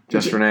 Yeah.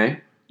 just Renee.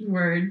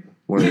 Word.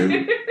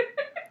 Word.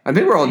 I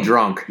think we're all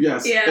drunk.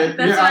 Yes. Yeah, And-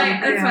 that's yeah, why.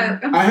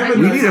 That's why. I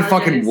haven't- We I need a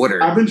fucking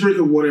water. I've been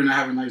drinking water and I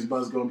have a nice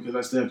buzz going because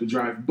I still have to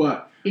drive.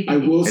 But I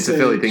will It's say, a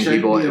Philly thing, check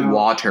people. me out.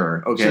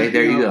 Water. Okay, Check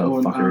there me you out go,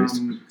 on, fuckers.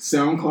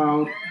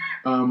 SoundCloud,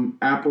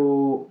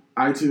 Apple,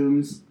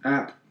 iTunes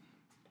app,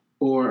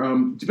 or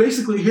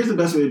basically, here's the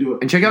best way to do it.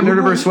 And check out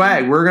Google- Nerdiverse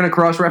Swag. We're gonna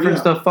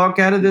cross-reference Yeah. the fuck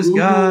out of this Google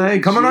guy.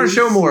 Come on our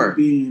show JC more.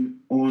 Bean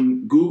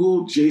on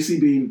Google JC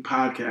Bean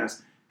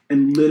podcast,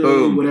 and literally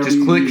Boom. whatever Just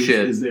you click use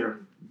shit. is there.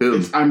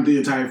 Boom. I'm the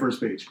entire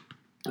first page.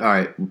 All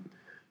right.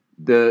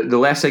 The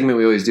last segment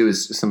we always do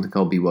is something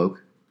called Be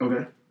Woke.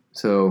 Okay.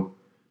 So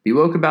be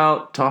woke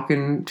about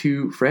talking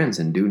to friends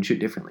and doing shit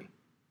differently,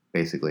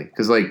 basically.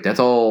 Because like that's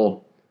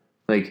all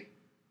like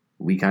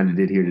we kind of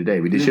did here today.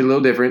 We did shit a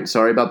little different.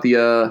 Sorry about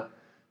the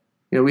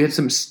we had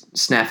some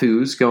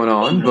snafus going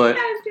on, but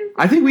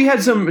I think we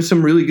had some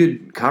really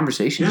good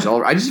conversations. Yeah.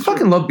 I just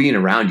fucking love being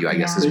around you. I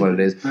guess Yeah. is what it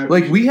is. I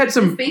Like we had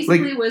some This like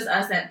basically was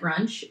us at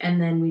brunch,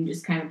 and then we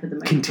just kind of put the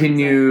microphones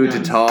continue up.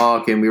 to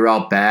talk, and we were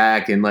out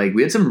back, and like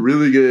we had some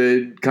really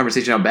good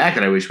conversation out back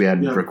that I wish we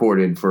had Yeah.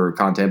 recorded for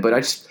content. But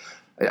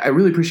I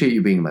really appreciate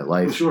you being in my For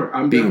life. sure.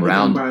 I'm being definitely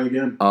around. coming by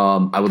again.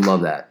 I would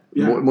love that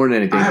Yeah. more than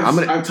anything. I have, I'm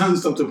I have tons of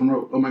stuff to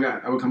promote. Oh my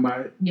god, I would come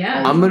by.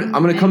 Yeah.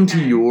 gonna come to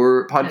Anytime.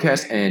 your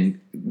podcast and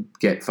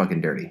get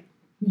fucking dirty.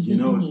 You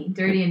know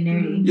Dirty and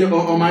nerdy. Yeah,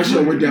 on my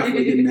show, we're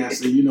definitely getting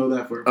nasty. You know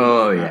that for a fact.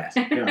 Oh yeah,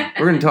 Yeah.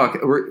 we're gonna talk.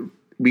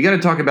 We got to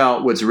talk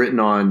about what's written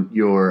on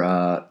your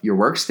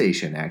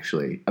workstation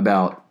actually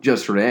about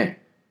Just Renee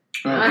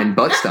and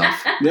butt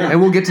stuff, Yeah. and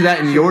we'll get to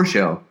that in your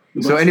show.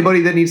 The So butt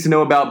anybody that needs to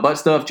know about butt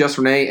stuff, Just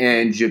Renee,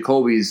 and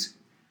Jacoby's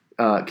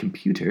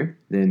computer,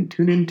 then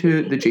tune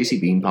into the JC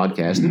Bean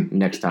podcast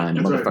next time,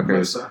 That's right, motherfuckers.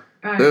 butt stuff.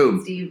 All right,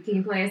 Boom. Steve, can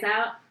you play us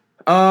out?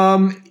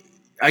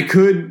 I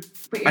could.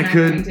 But you're I not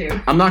could. going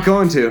to. I'm not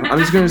going to. I'm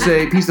just going to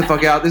say peace the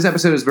fuck out. This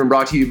episode has been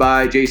brought to you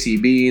by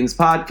JC Bean's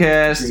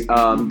podcast,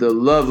 the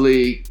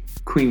lovely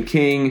Queen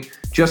King,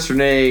 Just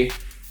Renee,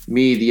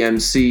 me, the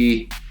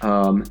MC,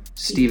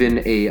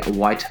 Stephen A.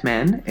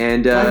 Whiteman,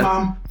 and Bye,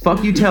 Mom.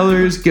 fuck you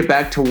tellers, get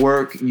back to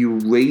work, you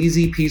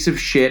lazy piece of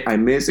shit. I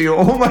miss you.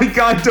 Oh my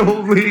god,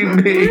 don't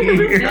leave me.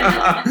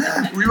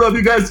 We love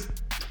you guys.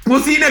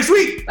 We'll see you next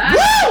week. Bye.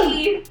 Woo!